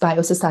tax, but I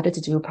also started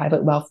to do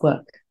private wealth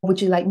work.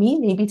 Would you like me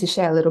maybe to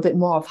share a little bit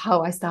more of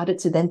how I started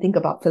to then think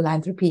about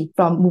philanthropy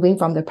from moving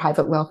from the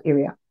private wealth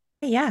area?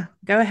 Yeah,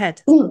 go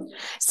ahead.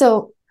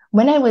 So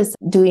when I was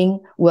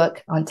doing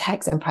work on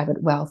tax and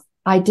private wealth,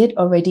 I did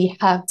already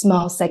have a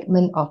small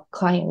segment of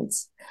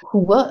clients who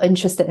were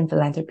interested in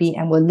philanthropy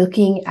and were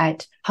looking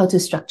at how to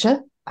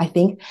structure, I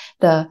think,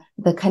 the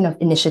kind of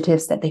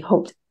initiatives that they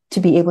hoped to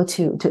be able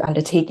to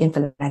undertake in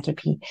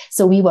philanthropy.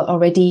 So we were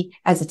already,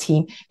 as a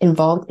team,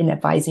 involved in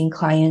advising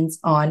clients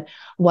on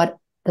what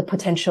the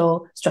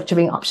potential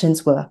structuring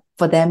options were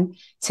for them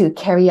to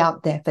carry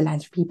out their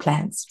philanthropy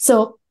plans.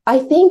 So I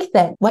think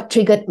that what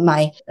triggered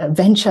my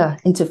venture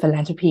into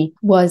philanthropy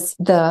was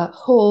the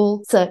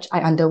whole search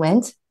I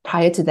underwent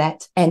prior to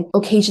that, and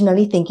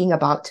occasionally thinking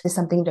about is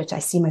something that I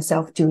see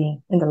myself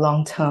doing in the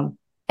long term.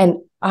 And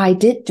I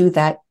did do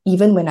that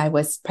even when I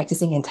was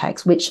practicing in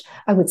tax, which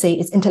I would say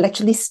is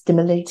intellectually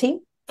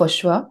stimulating for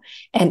sure.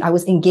 And I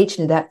was engaged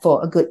in that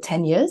for a good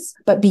 10 years.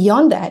 But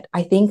beyond that,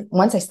 I think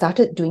once I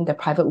started doing the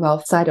private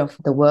wealth side of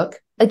the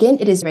work, again,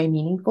 it is very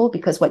meaningful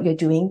because what you're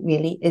doing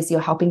really is you're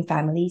helping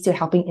families, you're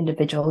helping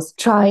individuals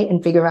try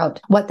and figure out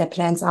what their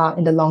plans are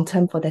in the long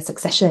term for their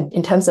succession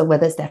in terms of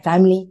whether it's their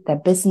family, their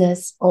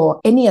business, or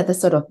any other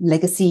sort of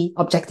legacy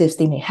objectives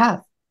they may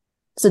have.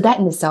 So that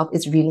in itself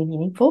is really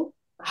meaningful.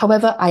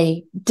 However,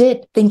 I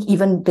did think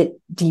even a bit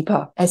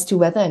deeper as to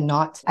whether or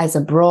not, as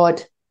a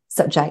broad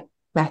subject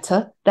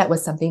matter, that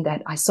was something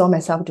that I saw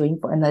myself doing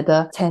for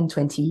another 10,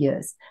 20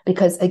 years.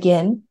 Because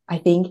again, I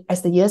think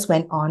as the years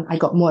went on, I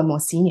got more and more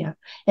senior.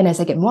 And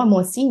as I get more and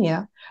more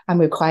senior, I'm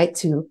required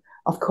to,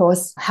 of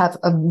course, have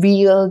a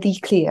really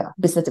clear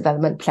business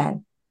development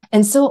plan.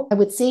 And so I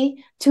would say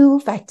two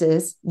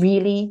factors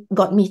really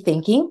got me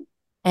thinking,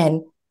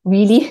 and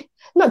really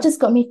not just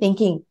got me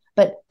thinking,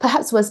 but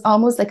perhaps was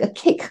almost like a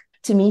kick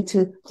to me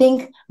to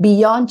think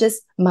beyond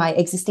just my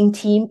existing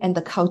team and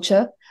the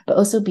culture, but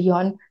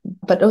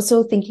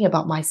also thinking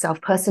about myself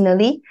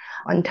personally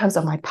in terms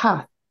of my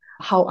path,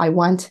 how I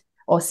want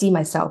or see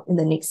myself in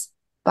the next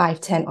 5,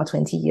 10, or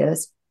 20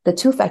 years. The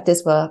two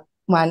factors were,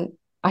 one,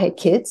 I had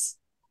kids.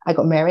 I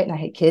got married and I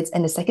had kids.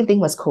 And the second thing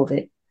was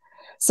COVID.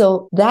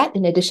 So that,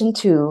 in addition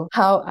to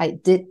how I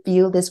did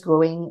feel this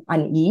growing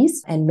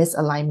unease and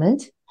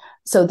misalignment,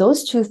 so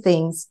those two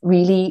things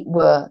really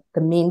were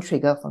the main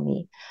trigger for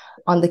me.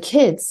 On the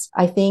kids,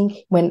 I think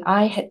when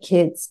I had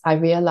kids, I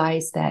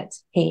realized that,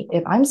 hey,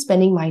 if I'm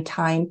spending my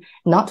time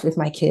not with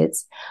my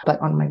kids,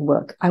 but on my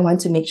work, I want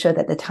to make sure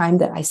that the time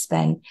that I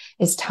spend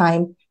is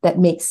time that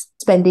makes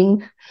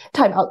spending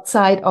time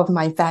outside of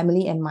my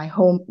family and my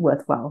home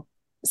worthwhile.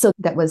 So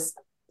that was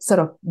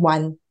sort of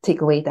one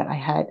takeaway that I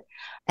had.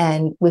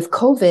 And with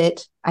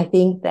COVID, I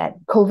think that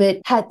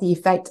COVID had the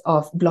effect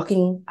of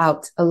blocking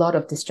out a lot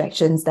of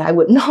distractions that I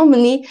would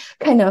normally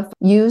kind of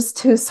use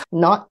to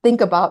not think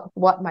about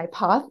what my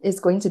path is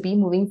going to be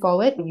moving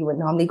forward. You would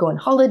normally go on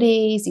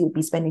holidays, you would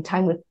be spending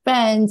time with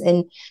friends.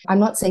 And I'm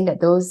not saying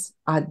that those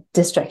are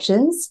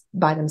distractions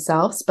by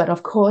themselves, but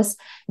of course,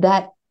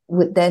 that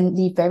would then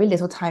leave very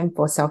little time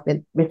for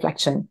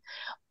self-reflection,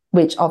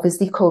 which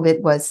obviously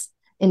COVID was,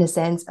 in a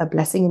sense, a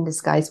blessing in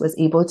disguise, was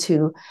able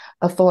to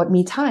afford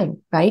me time,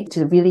 right?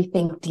 To really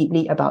think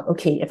deeply about,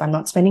 okay, if I'm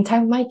not spending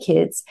time with my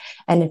kids,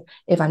 and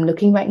if I'm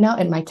looking right now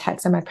at my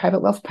tax and my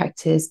private wealth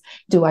practice,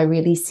 do I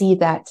really see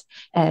that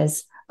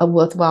as a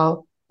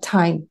worthwhile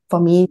time for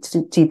me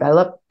to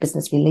develop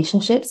business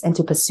relationships and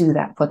to pursue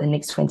that for the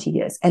next 20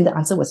 years? And the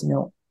answer was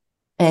no.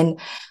 And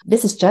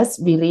this is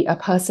just really a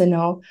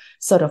personal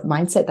sort of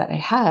mindset that I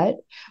had,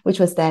 which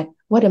was that,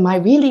 what am I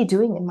really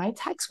doing in my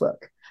tax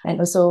work? And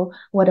also,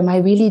 what am I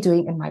really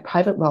doing in my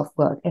private wealth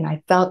work? And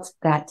I felt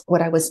that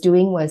what I was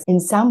doing was in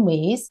some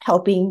ways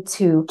helping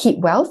to keep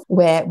wealth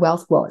where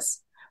wealth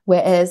was.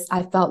 Whereas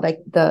I felt like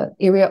the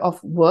area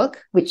of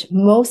work, which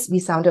most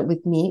resounded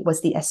with me, was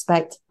the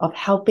aspect of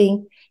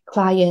helping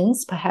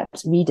clients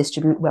perhaps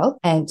redistribute wealth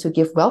and to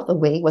give wealth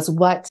away, was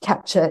what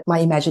captured my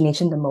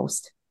imagination the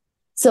most.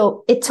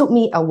 So it took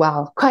me a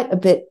while, quite a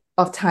bit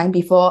of time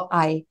before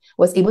I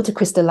was able to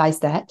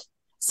crystallize that.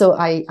 So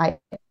I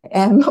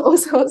am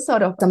also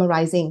sort of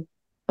summarizing,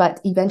 but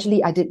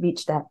eventually I did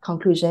reach that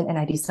conclusion, and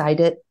I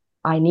decided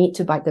I need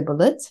to bite the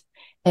bullet,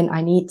 and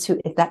I need to,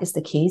 if that is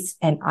the case,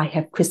 and I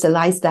have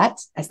crystallized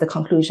that as the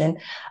conclusion,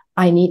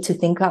 I need to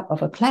think up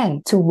of a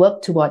plan to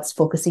work towards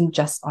focusing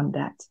just on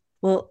that.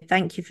 Well,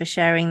 thank you for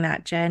sharing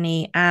that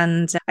journey.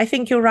 And I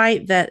think you're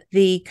right that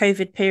the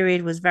COVID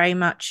period was very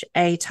much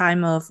a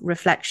time of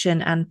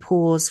reflection and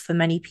pause for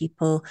many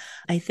people.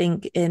 I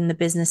think in the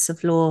business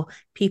of law,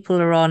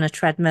 people are on a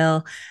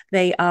treadmill.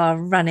 They are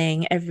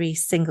running every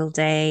single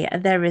day.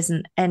 There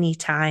isn't any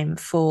time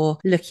for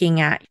looking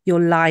at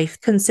your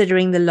life,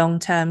 considering the long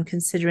term,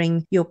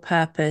 considering your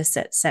purpose,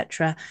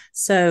 etc.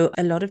 So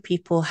a lot of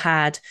people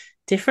had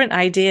different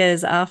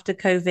ideas after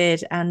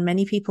COVID, and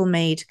many people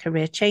made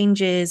career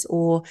changes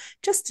or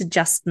just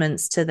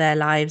adjustments to their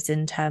lives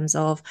in terms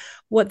of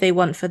what they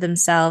want for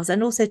themselves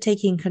and also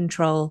taking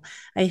control.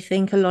 I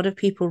think a lot of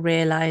people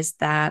realize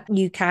that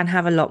you can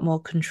have a lot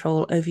more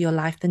control over your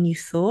life than you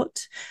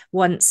thought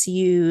once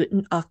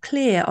you are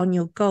clear on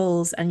your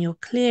goals and you're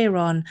clear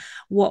on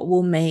what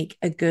will make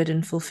a good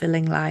and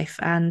fulfilling life.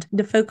 And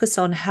the focus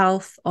on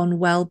health, on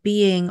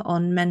well-being,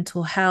 on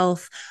mental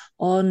health,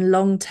 on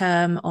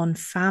long-term, on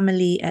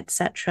family,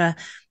 etc.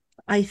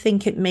 I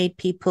think it made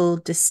people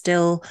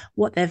distill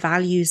what their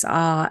values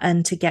are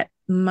and to get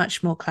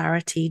much more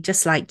clarity,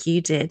 just like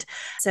you did.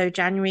 So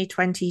January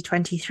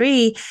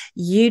 2023,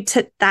 you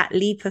took that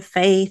leap of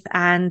faith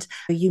and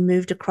you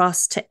moved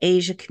across to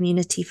Asia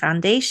Community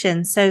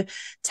Foundation. So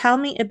tell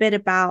me a bit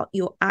about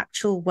your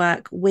actual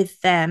work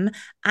with them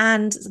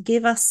and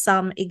give us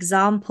some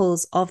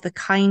examples of the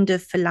kind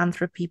of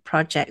philanthropy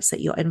projects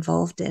that you're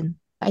involved in.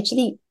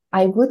 Actually,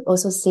 I would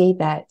also say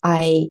that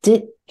I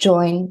did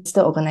join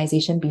the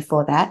organization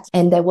before that.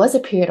 And there was a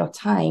period of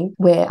time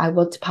where I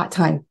worked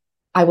part-time.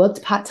 I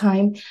worked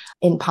part-time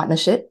in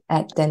partnership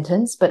at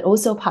Dentons, but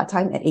also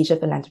part-time at Asia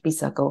Philanthropy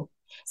Circle.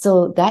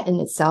 So that in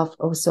itself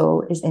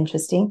also is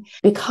interesting,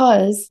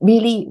 because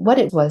really what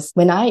it was,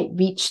 when I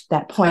reached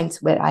that point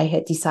where I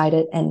had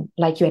decided, and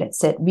like you had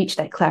said, reached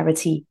that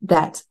clarity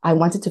that I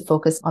wanted to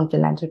focus on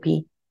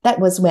philanthropy, that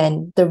was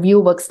when the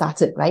real work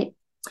started, right?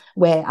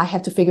 Where I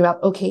have to figure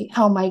out, okay,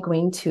 how am I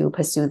going to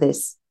pursue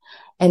this?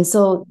 And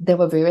so there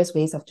were various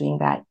ways of doing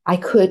that. I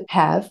could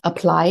have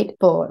applied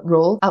for a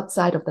role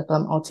outside of the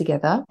firm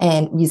altogether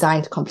and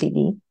resigned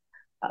completely,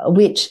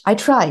 which I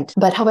tried.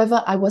 But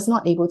however, I was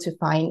not able to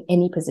find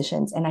any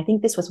positions. And I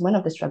think this was one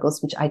of the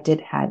struggles which I did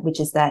have,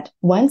 which is that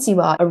once you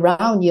are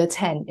around year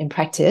 10 in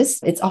practice,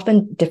 it's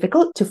often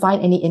difficult to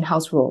find any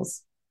in-house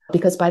roles,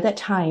 because by that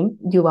time,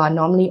 you are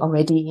normally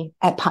already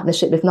at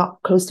partnership, if not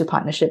close to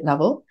partnership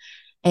level.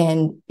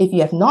 And if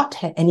you have not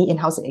had any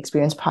in-house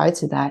experience prior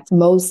to that,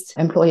 most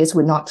employers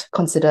would not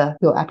consider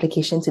your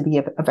application to be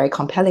a very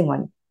compelling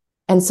one.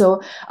 And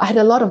so I had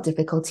a lot of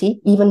difficulty,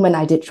 even when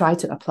I did try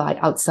to apply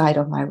outside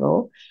of my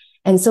role.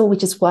 And so,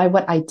 which is why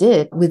what I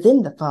did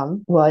within the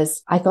firm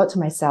was, I thought to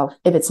myself,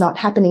 if it's not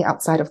happening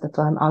outside of the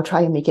firm, I'll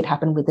try and make it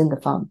happen within the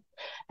firm.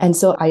 And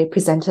so I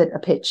presented a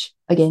pitch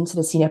again to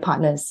the senior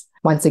partners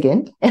once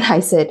again. And I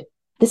said,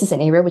 this is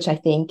an area which I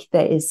think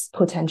there is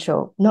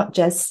potential, not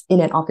just in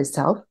and of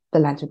itself,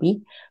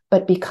 philanthropy,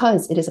 but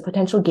because it is a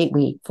potential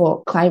gateway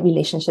for client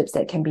relationships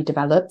that can be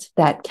developed,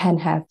 that can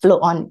have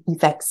flow-on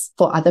effects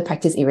for other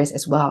practice areas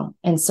as well.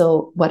 And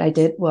so what I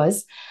did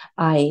was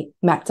I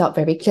mapped out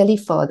very clearly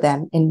for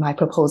them in my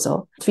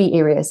proposal 3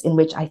 areas in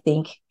which I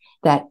think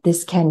that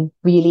this can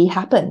really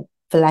happen,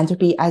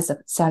 philanthropy as a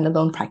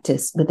standalone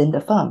practice within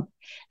the firm.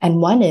 And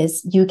one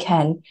is, you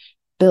can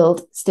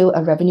build still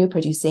a revenue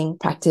producing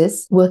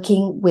practice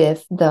working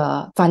with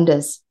the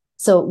funders.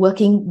 So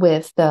working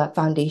with the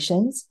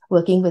foundations,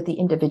 working with the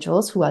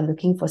individuals who are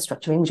looking for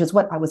structuring, which is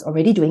what I was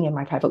already doing in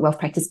my private wealth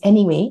practice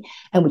anyway,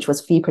 and which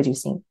was fee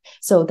producing.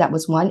 So that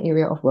was one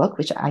area of work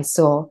which I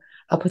saw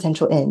a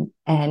potential in,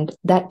 and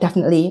that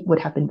definitely would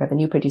have been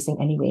revenue producing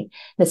anyway.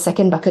 The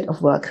second bucket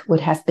of work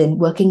would have been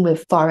working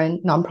with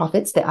foreign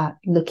nonprofits that are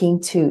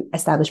looking to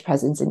establish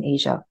presence in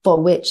Asia,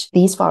 for which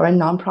these foreign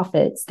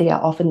nonprofits, they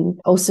are often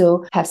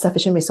also have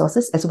sufficient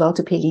resources as well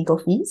to pay legal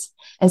fees.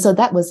 And so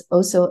that was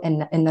also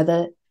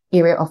another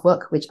area of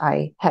work which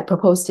I had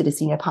proposed to the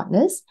senior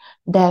partners.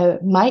 There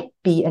might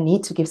be a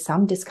need to give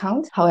some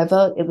discount.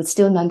 However, it would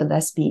still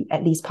nonetheless be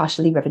at least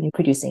partially revenue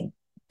producing.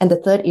 And the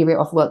third area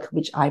of work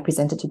which I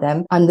presented to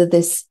them under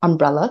this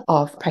umbrella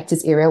of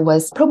practice area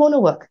was pro bono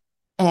work.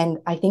 And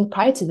I think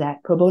prior to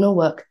that, pro bono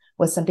work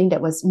was something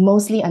that was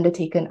mostly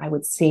undertaken, I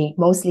would say,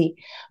 mostly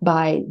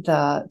by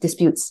the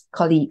disputes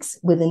colleagues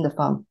within the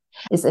firm.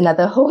 It's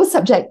another whole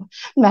subject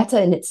matter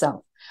in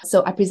itself.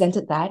 So I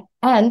presented that,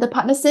 and the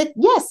partner said,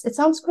 yes, it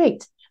sounds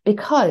great.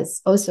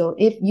 Because also,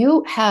 if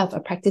you have a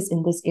practice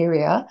in this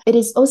area, it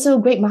is also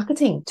great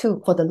marketing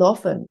too for the law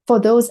firm, for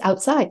those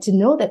outside to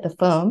know that the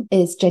firm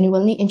is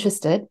genuinely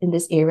interested in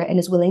this area and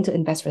is willing to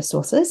invest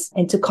resources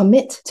and to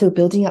commit to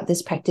building up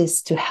this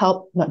practice to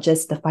help not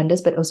just the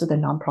funders, but also the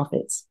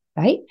nonprofits,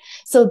 right?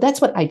 So that's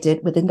what I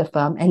did within the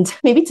firm. And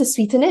maybe to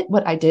sweeten it,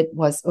 what I did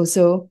was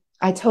also,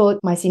 I told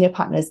my senior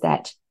partners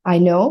that I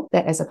know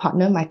that as a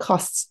partner, my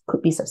costs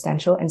could be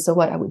substantial. And so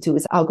what I would do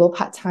is I'll go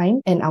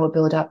part-time and I will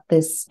build up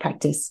this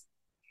practice.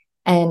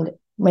 And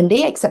when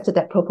they accepted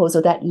that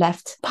proposal, that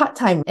left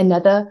part-time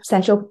another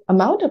substantial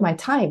amount of my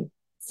time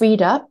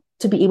freed up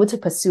to be able to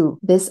pursue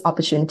this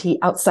opportunity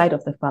outside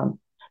of the firm.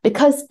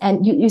 Because,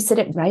 and you said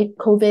it right,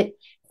 COVID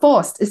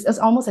forced, it's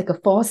almost like a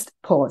forced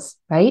pause,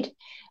 right?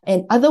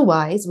 And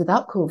otherwise,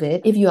 without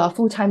COVID, if you are a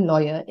full-time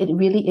lawyer, it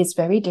really is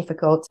very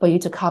difficult for you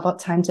to carve out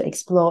time to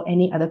explore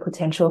any other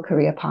potential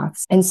career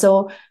paths. And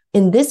so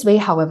in this way,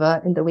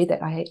 however, in the way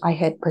that I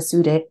had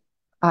pursued it,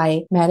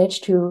 I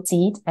managed to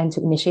seed and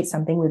to initiate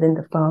something within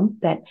the firm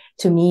that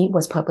to me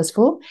was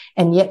purposeful,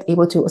 and yet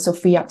able to also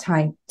free up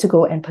time to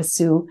go and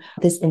pursue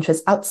this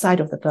interest outside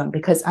of the firm,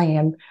 because I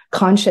am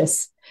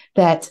conscious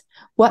that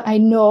what I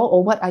know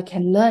or what I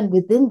can learn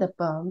within the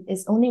firm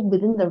is only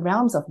within the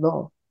realms of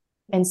law.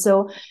 And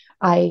so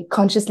I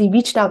consciously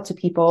reached out to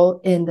people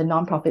in the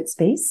nonprofit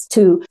space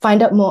to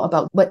find out more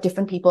about what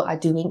different people are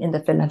doing in the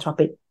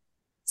philanthropic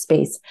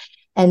space.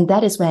 And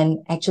that is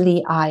when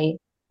actually I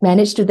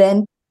managed to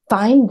then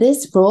find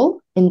this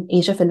role in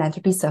Asia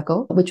Philanthropy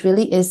Circle, which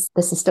really is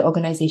the sister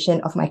organization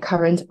of my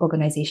current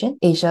organization,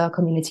 Asia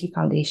Community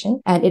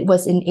Foundation. And it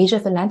was in Asia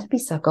Philanthropy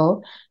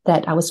Circle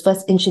that I was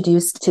first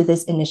introduced to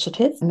this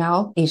initiative,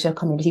 now Asia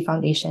Community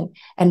Foundation,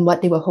 and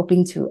what they were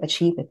hoping to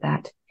achieve with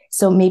that.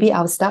 So maybe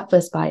I'll start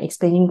first by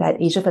explaining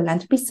that Asia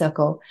Philanthropy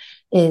Circle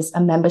is a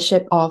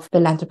membership of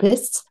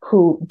philanthropists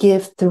who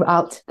give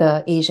throughout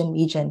the Asian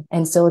region.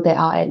 And so there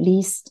are at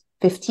least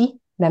 50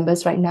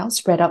 members right now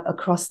spread out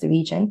across the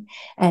region,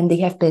 and they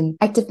have been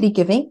actively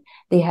giving.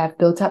 They have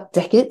built up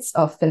decades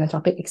of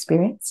philanthropic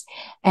experience.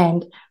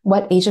 And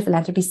what Asia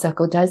Philanthropy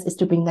Circle does is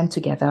to bring them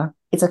together.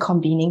 It's a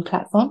convening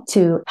platform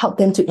to help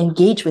them to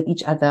engage with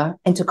each other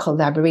and to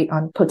collaborate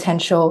on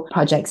potential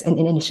projects and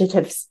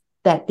initiatives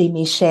that they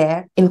may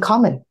share in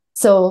common.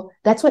 So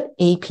that's what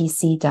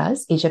APC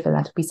does, Asia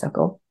Philanthropy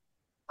Circle.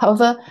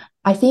 However,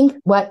 I think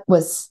what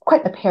was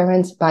quite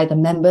apparent by the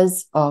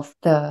members of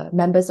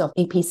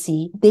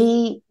APC,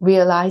 they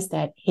realized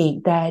that, hey,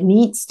 there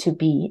needs to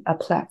be a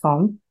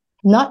platform,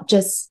 not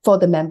just for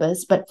the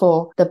members, but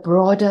for the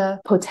broader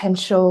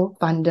potential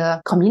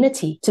funder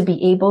community to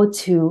be able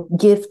to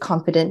give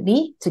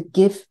confidently, to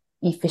give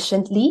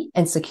efficiently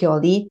and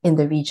securely in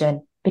the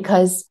region.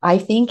 Because I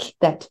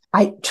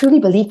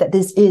truly believe that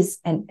this is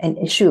an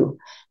issue,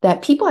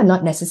 that people are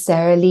not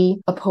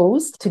necessarily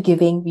opposed to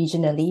giving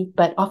regionally,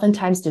 but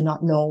oftentimes do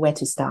not know where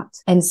to start.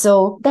 And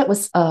so that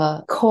was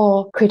a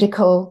core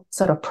critical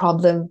sort of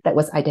problem that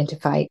was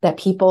identified, that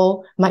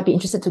people might be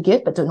interested to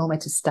give, but don't know where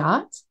to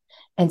start.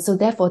 And so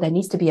therefore, there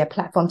needs to be a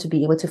platform to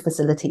be able to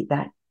facilitate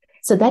that.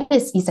 So that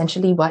is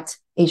essentially what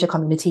Asia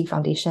Community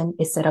Foundation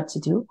is set up to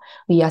do.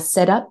 We are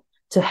set up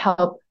to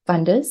help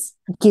funders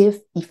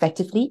give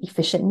effectively,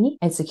 efficiently,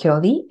 and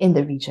securely in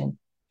the region.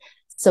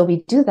 So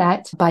we do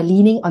that by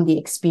leaning on the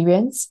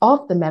experience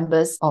of the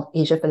members of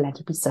Asia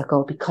Philanthropy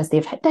Circle, because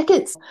they've had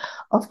decades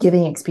of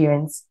giving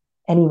experience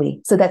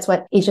anyway. So that's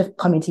what Asia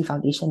Community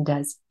Foundation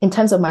does. In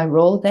terms of my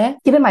role there,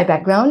 given my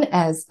background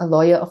as a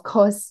lawyer, of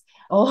course,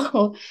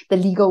 all the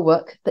legal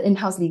work, the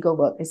in-house legal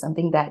work is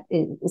something that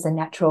is a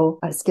natural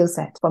skill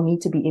set for me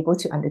to be able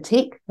to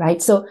undertake,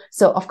 right? So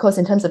of course,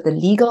 in terms of the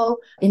legal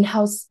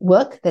in-house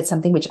work, that's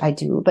something which I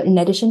do. But in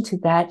addition to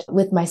that,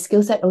 with my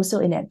skill set also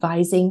in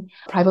advising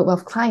private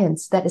wealth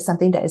clients, that is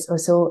something that is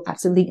also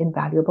absolutely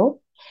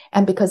invaluable.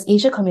 And because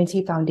Asia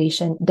Community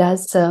Foundation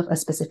does serve a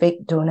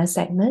specific donor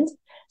segment,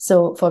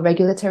 so for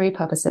regulatory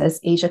purposes,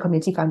 Asia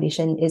Community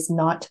Foundation is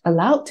not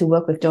allowed to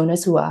work with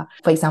donors who are,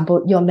 for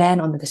example, your man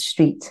on the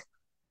street.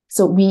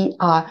 So we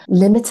are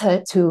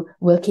limited to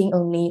working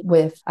only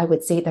with, I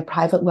would say, the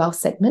private wealth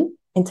segment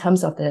in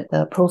terms of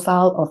the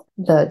profile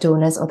of the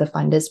donors or the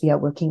funders we are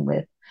working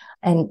with.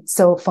 And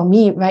so for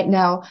me right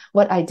now,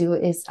 what I do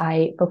is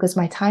I focus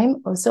my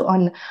time also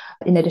on,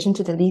 in addition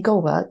to the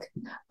legal work,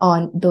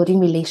 on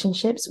building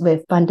relationships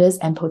with funders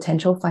and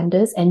potential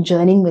funders and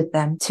journeying with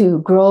them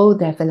to grow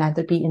their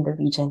philanthropy in the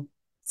region.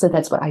 So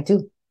that's what I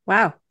do.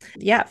 Wow.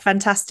 Yeah,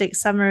 fantastic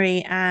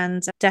summary.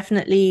 And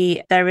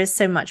definitely there is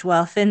so much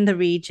wealth in the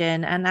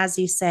region. And as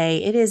you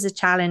say, it is a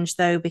challenge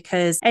though,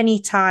 because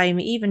anytime,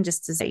 even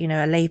just as, a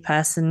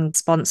layperson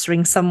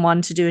sponsoring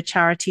someone to do a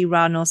charity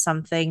run or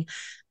something,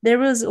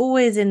 there is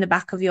always in the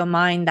back of your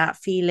mind that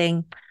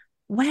feeling,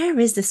 where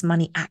is this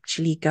money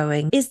actually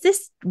going? Is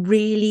this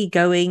really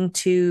going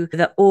to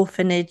the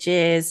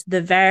orphanages,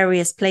 the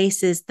various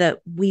places that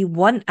we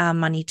want our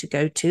money to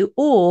go to?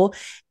 Or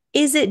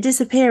is it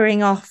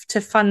disappearing off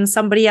to fund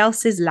somebody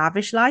else's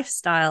lavish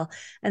lifestyle?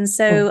 And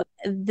so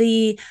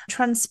the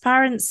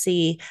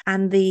transparency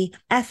and the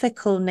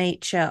ethical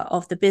nature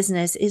of the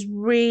business is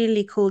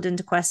really called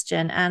into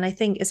question. And I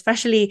think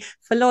especially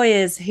for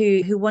lawyers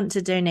who want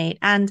to donate,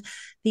 and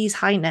these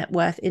high net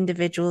worth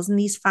individuals and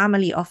these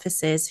family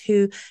offices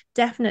who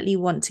definitely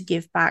want to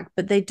give back,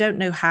 but they don't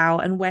know how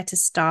and where to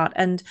start.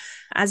 And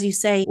as you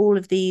say, all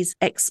of these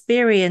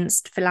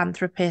experienced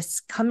philanthropists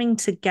coming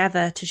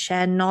together to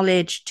share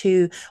knowledge,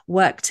 to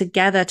work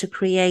together to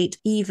create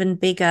even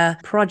bigger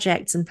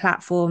projects and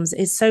platforms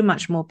is so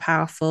much more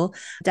powerful.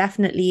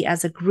 Definitely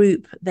as a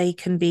group, they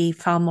can be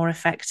far more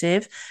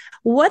effective.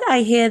 What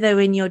I hear though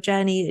in your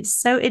journey, it's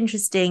so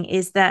interesting,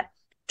 is that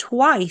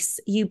twice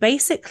you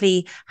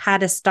basically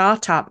had a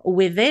startup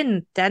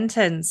within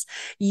Dentons.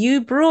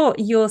 You brought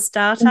your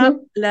startup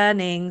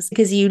learnings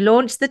because you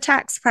launched the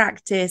tax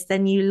practice,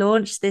 then you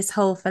launched this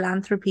whole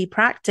philanthropy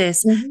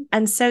practice.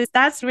 And so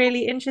that's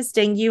really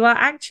interesting. You are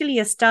actually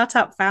a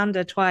startup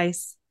founder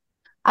twice.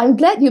 I'm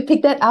glad you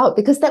picked that out,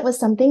 because that was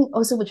something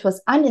also which was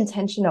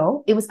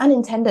unintentional. It was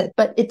unintended,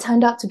 but it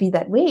turned out to be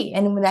that way.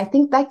 And when I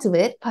think back to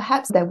it,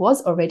 perhaps there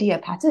was already a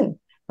pattern,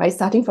 right?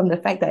 Starting from the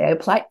fact that I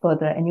applied for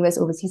the NUS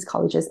Overseas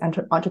College's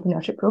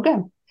entrepreneurship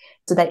program.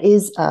 So that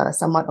is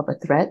somewhat of a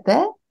thread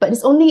there, but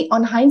it's only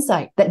on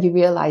hindsight that you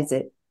realize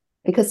it.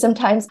 Because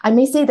sometimes I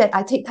may say that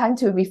I take time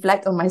to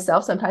reflect on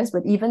myself sometimes,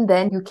 but even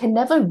then you can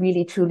never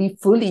really truly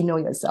fully know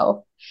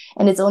yourself.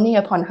 And it's only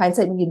upon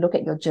hindsight when you look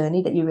at your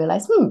journey that you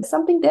realize,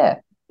 something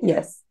there.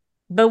 Yes.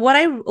 But what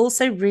I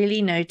also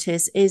really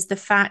notice is the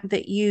fact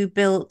that you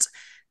built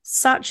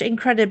such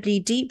incredibly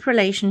deep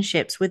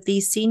relationships with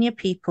these senior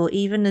people,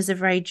 even as a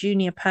very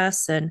junior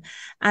person,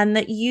 and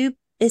that you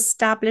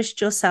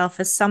established yourself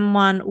as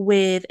someone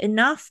with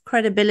enough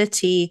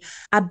credibility,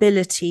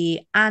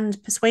 ability,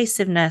 and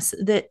persuasiveness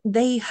that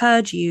they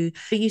heard you.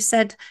 You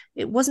said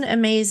it wasn't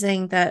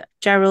amazing that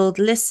Gerald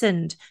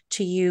listened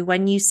to you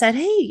when you said,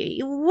 hey,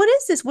 what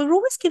is this? We're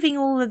always giving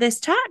all of this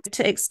tax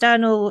to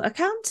external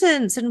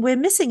accountants and we're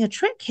missing a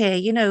trick here.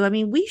 I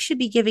mean, we should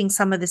be giving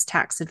some of this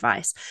tax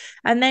advice.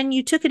 And then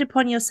you took it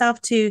upon yourself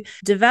to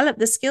develop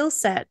the skill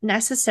set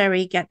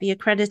necessary, get the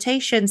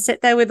accreditation,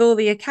 sit there with all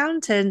the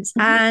accountants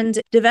and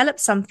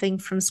develop something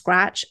from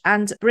scratch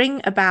and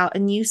bring about a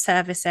new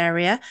service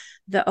area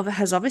that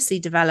has obviously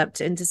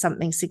developed into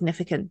something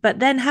significant. But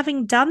then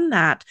having done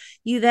that,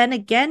 you then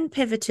again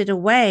pivoted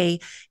away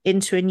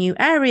into a new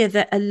area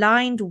that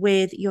aligned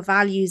with your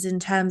values in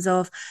terms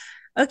of,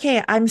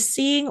 okay, I'm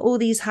seeing all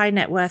these high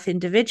net worth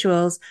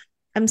individuals.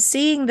 I'm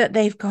seeing that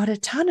they've got a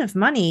ton of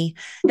money.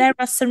 There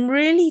are some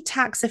really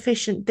tax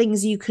efficient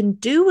things you can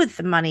do with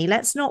the money.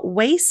 Let's not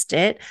waste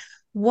it.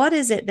 What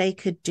is it they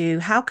could do?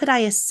 How could I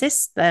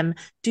assist them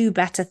do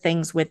better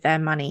things with their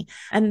money?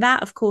 And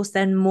that, of course,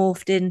 then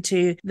morphed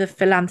into the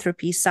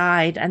philanthropy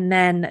side and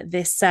then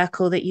this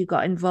circle that you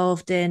got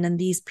involved in and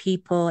these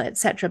people,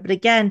 etc. But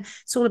again,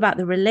 it's all about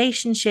the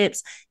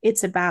relationships.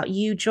 It's about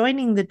you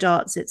joining the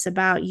dots. It's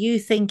about you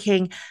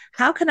thinking,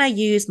 how can I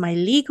use my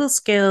legal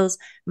skills,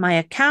 my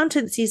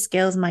accountancy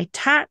skills, my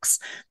tax,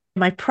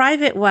 my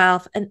private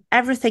wealth and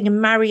everything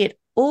and marry it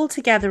all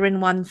together in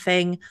one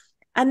thing?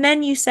 And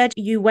then you said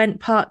you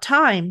went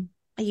part-time.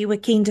 You were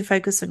keen to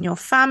focus on your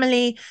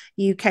family.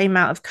 You came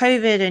out of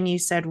COVID and you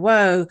said,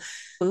 whoa,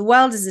 the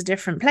world is a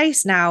different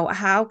place now.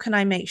 How can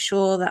I make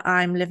sure that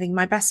I'm living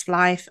my best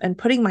life and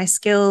putting my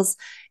skills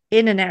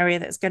in an area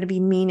that's going to be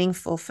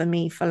meaningful for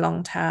me for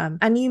long term?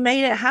 And you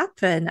made it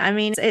happen. I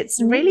mean,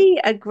 it's really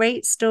a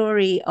great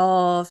story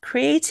of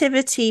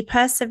creativity,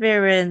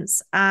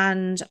 perseverance,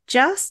 and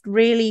just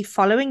really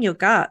following your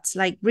gut,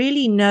 like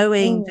really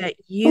knowing that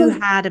you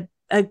had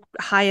a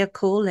higher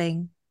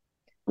calling.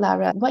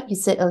 Lara, what you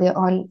said earlier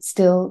on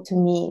still to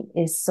me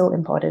is so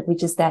important,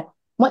 which is that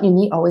what you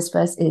need always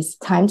first is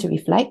time to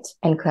reflect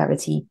and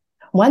clarity.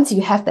 Once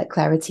you have that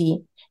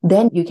clarity,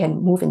 then you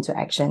can move into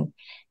action.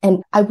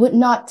 And I would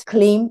not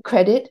claim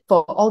credit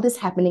for all this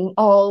happening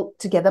all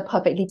together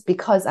perfectly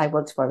because I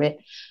worked for it.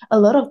 A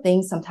lot of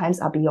things sometimes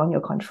are beyond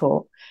your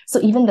control.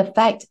 So even the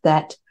fact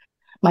that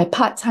my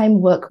part-time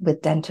work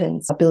with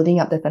Dentons, building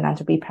up the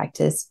philanthropy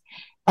practice,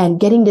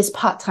 and getting this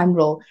part-time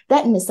role,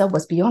 that in itself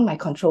was beyond my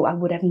control. I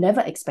would have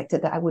never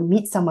expected that I would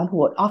meet someone who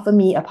would offer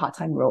me a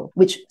part-time role,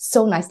 which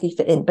so nicely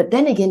fit in. But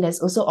then again, there's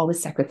also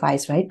always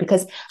sacrifice, right?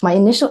 Because my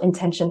initial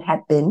intention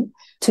had been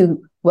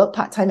to work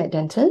part-time at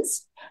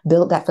Dentons,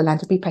 build that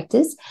philanthropy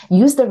practice,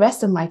 use the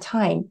rest of my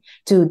time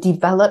to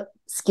develop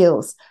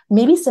skills,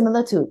 maybe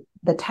similar to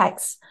the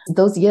tax,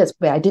 those years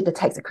where I did the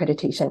tax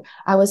accreditation.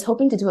 I was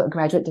hoping to do a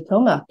graduate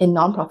diploma in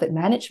nonprofit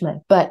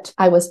management, but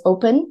I was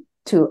open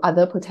to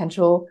other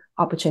potential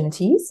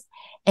opportunities.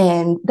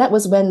 And that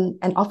was when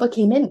an offer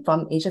came in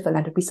from Asia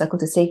Philanthropy Circle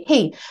to say,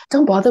 hey,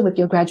 don't bother with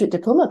your graduate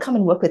diploma, come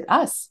and work with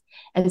us.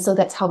 And so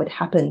that's how it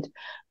happened.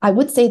 I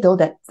would say, though,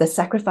 that the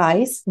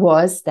sacrifice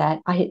was that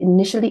I had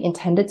initially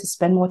intended to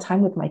spend more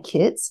time with my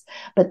kids,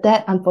 but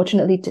that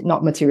unfortunately did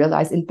not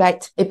materialize. In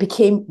fact, it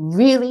became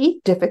really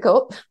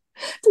difficult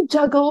to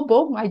juggle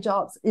both my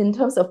jobs in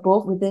terms of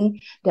both within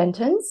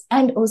Dentons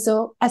and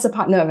also as a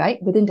partner,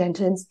 right, within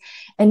Dentons,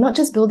 and not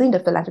just building the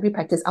philanthropy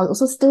practice. I was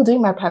also still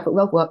doing my private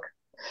wealth work.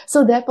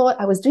 So therefore,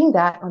 I was doing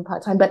that on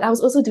part-time, but I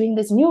was also doing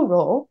this new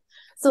role.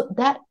 So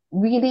that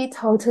really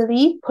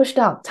totally pushed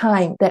out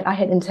time that I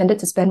had intended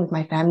to spend with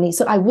my family.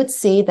 So I would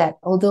say that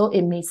although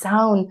it may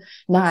sound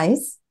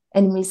nice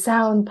and it may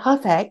sound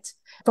perfect,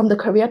 from the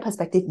career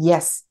perspective,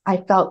 yes, I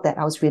felt that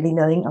I was really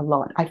learning a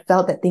lot. I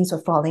felt that things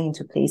were falling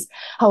into place.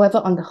 However,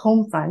 on the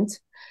home front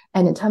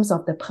and in terms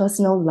of the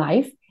personal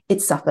life,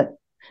 it suffered.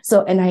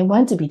 So, and I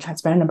want to be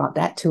transparent about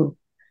that too.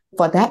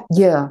 For that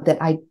year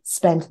that I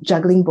spent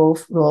juggling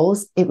both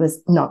roles, it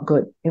was not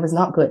good. It was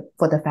not good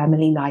for the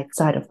family life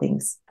side of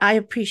things. I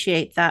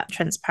appreciate that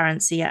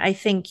transparency. I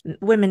think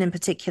women in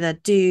particular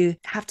do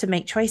have to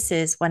make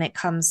choices when it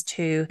comes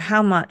to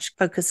how much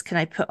focus can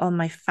I put on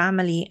my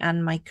family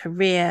and my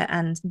career,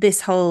 and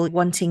this whole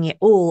wanting it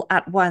all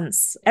at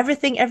once,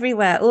 everything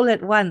everywhere all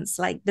at once,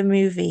 like the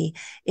movie.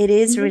 It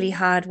is really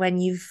hard when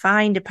you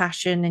find a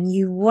passion and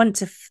you want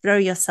to throw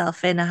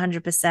yourself in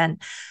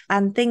 100%,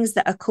 and things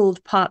that are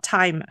called part-time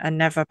are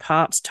never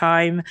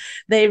part-time.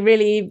 They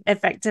really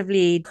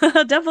effectively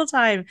double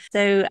time.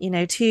 So,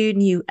 2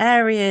 new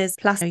areas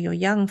plus your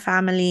young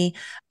family,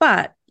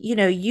 but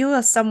you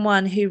are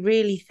someone who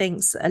really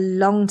thinks a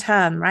long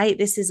term, right?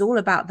 This is all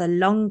about the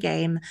long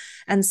game.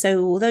 And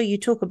so although you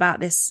talk about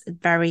this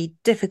very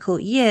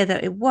difficult year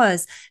that it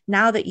was,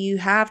 now that you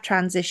have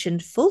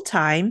transitioned full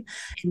time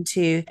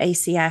into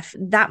ACF,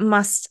 that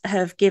must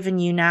have given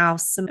you now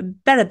some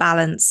better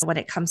balance when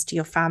it comes to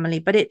your family.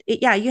 But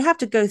you have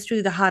to go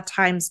through the hard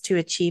times to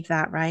achieve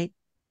that, right?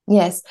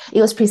 Yes,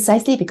 it was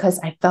precisely because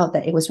I felt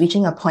that it was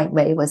reaching a point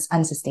where it was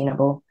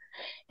unsustainable.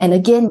 And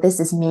again, this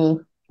is me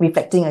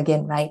reflecting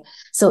again, right?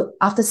 So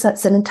after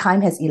certain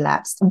time has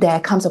elapsed, there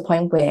comes a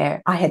point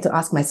where I had to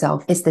ask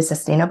myself, is this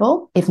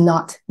sustainable? If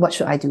not, what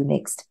should I do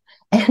next?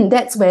 And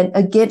that's when,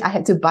 again, I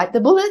had to bite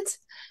the bullet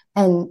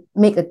and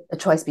make a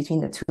choice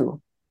between the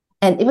two.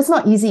 And it was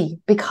not easy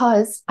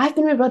because I've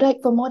been with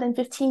Rodyk for more than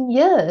 15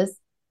 years.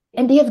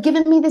 And they have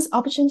given me this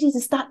opportunity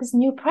to start this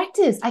new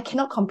practice. I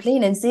cannot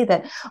complain and say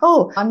that,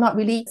 oh, I'm not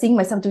really seeing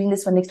myself doing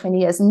this for the next 20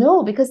 years.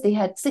 No, because they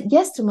had said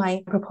yes to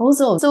my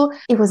proposal. So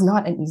it was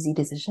not an easy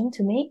decision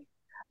to make.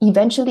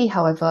 Eventually,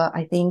 however,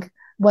 I think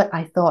what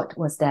I thought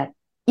was that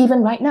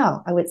even right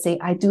now, I would say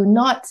I do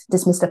not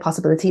dismiss the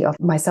possibility of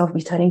myself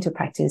returning to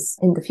practice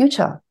in the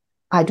future.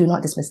 I do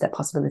not dismiss that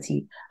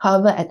possibility.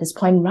 However, at this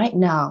point right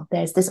now,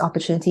 there's this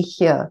opportunity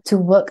here to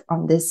work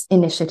on this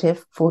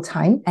initiative full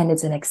time. And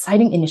it's an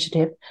exciting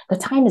initiative. The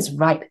time is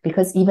ripe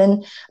because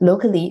even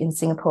locally in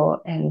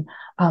Singapore, and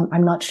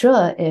I'm not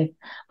sure if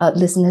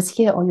listeners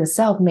here or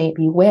yourself may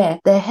be aware,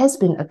 there has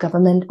been a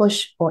government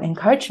push or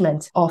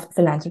encouragement of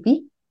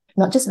philanthropy,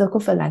 not just local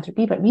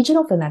philanthropy, but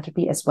regional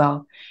philanthropy as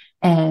well.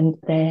 And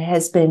there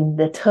has been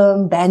the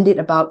term bandied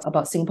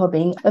about Singapore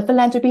being a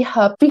philanthropy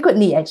hub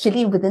frequently,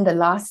 actually, within the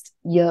last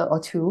year or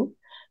two.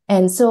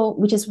 And so,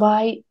 which is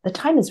why the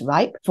time is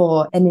ripe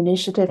for an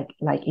initiative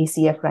like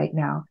ACF right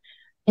now.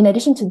 In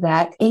addition to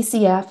that,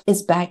 ACF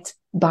is backed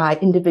by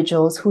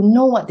individuals who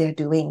know what they're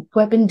doing, who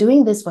have been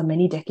doing this for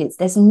many decades.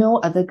 There's no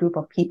other group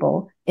of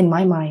people, in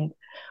my mind,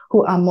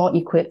 who are more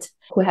equipped,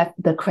 who have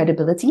the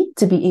credibility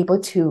to be able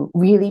to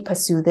really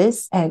pursue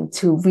this and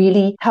to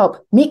really help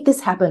make this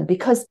happen.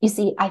 Because you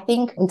see, I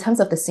think in terms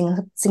of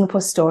the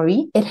Singapore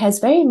story, it has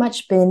very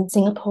much been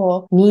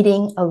Singapore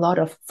needing a lot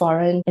of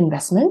foreign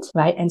investment,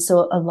 right? And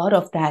so a lot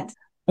of that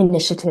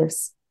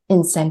initiatives,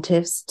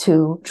 incentives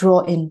to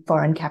draw in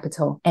foreign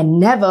capital and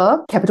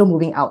never capital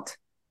moving out.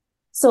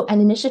 So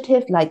an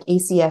initiative like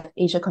ACF,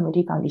 Asia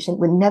Community Foundation,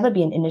 would never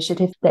be an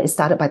initiative that is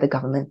started by the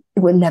government.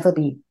 It will never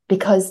be.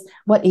 Because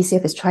what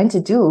ACF is trying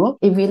to do,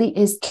 it really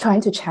is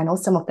trying to channel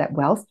some of that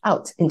wealth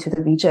out into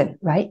the region,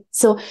 right?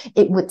 So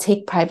it would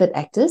take private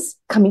actors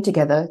coming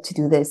together to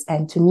do this.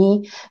 And to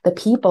me, the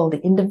people,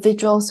 the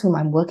individuals whom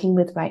I'm working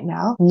with right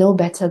now, no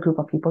better group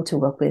of people to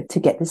work with to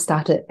get this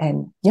started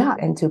and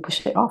to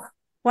push it off.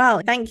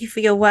 Well, thank you for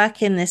your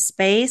work in this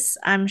space.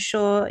 I'm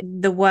sure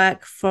the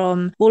work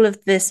from all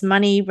of this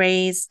money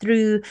raised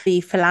through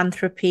the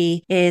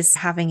philanthropy is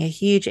having a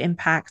huge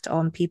impact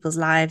on people's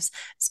lives,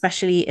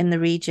 especially in the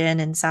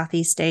region in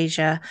Southeast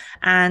Asia.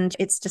 And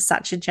it's just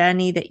such a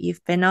journey that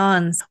you've been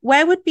on.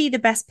 Where would be the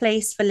best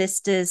place for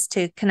listeners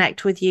to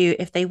connect with you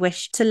if they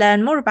wish to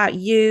learn more about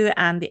you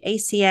and the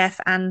ACF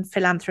and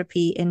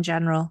philanthropy in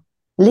general?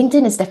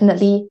 LinkedIn is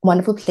definitely a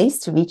wonderful place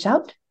to reach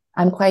out.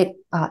 I'm quite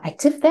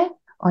active there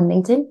on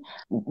LinkedIn.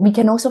 We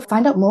can also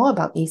find out more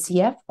about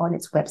ACF on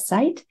its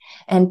website,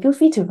 and feel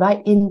free to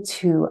write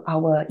into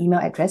our email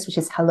address, which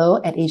is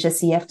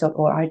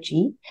hello@asiacf.org.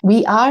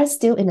 We are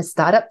still in a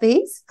startup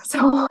phase.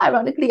 So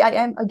ironically, I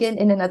am again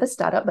in another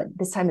startup, but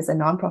this time it's a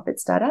nonprofit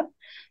startup.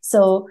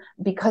 So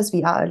because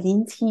we are a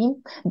lean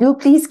team, do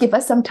please give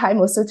us some time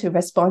also to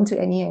respond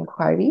to any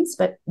inquiries.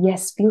 But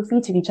yes, feel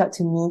free to reach out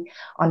to me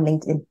on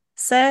LinkedIn.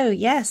 So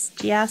yes,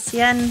 Jia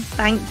Xian,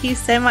 thank you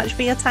so much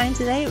for your time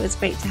today. It was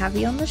great to have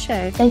you on the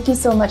show. Thank you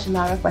so much,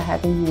 Lara, for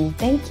having me.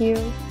 Thank you.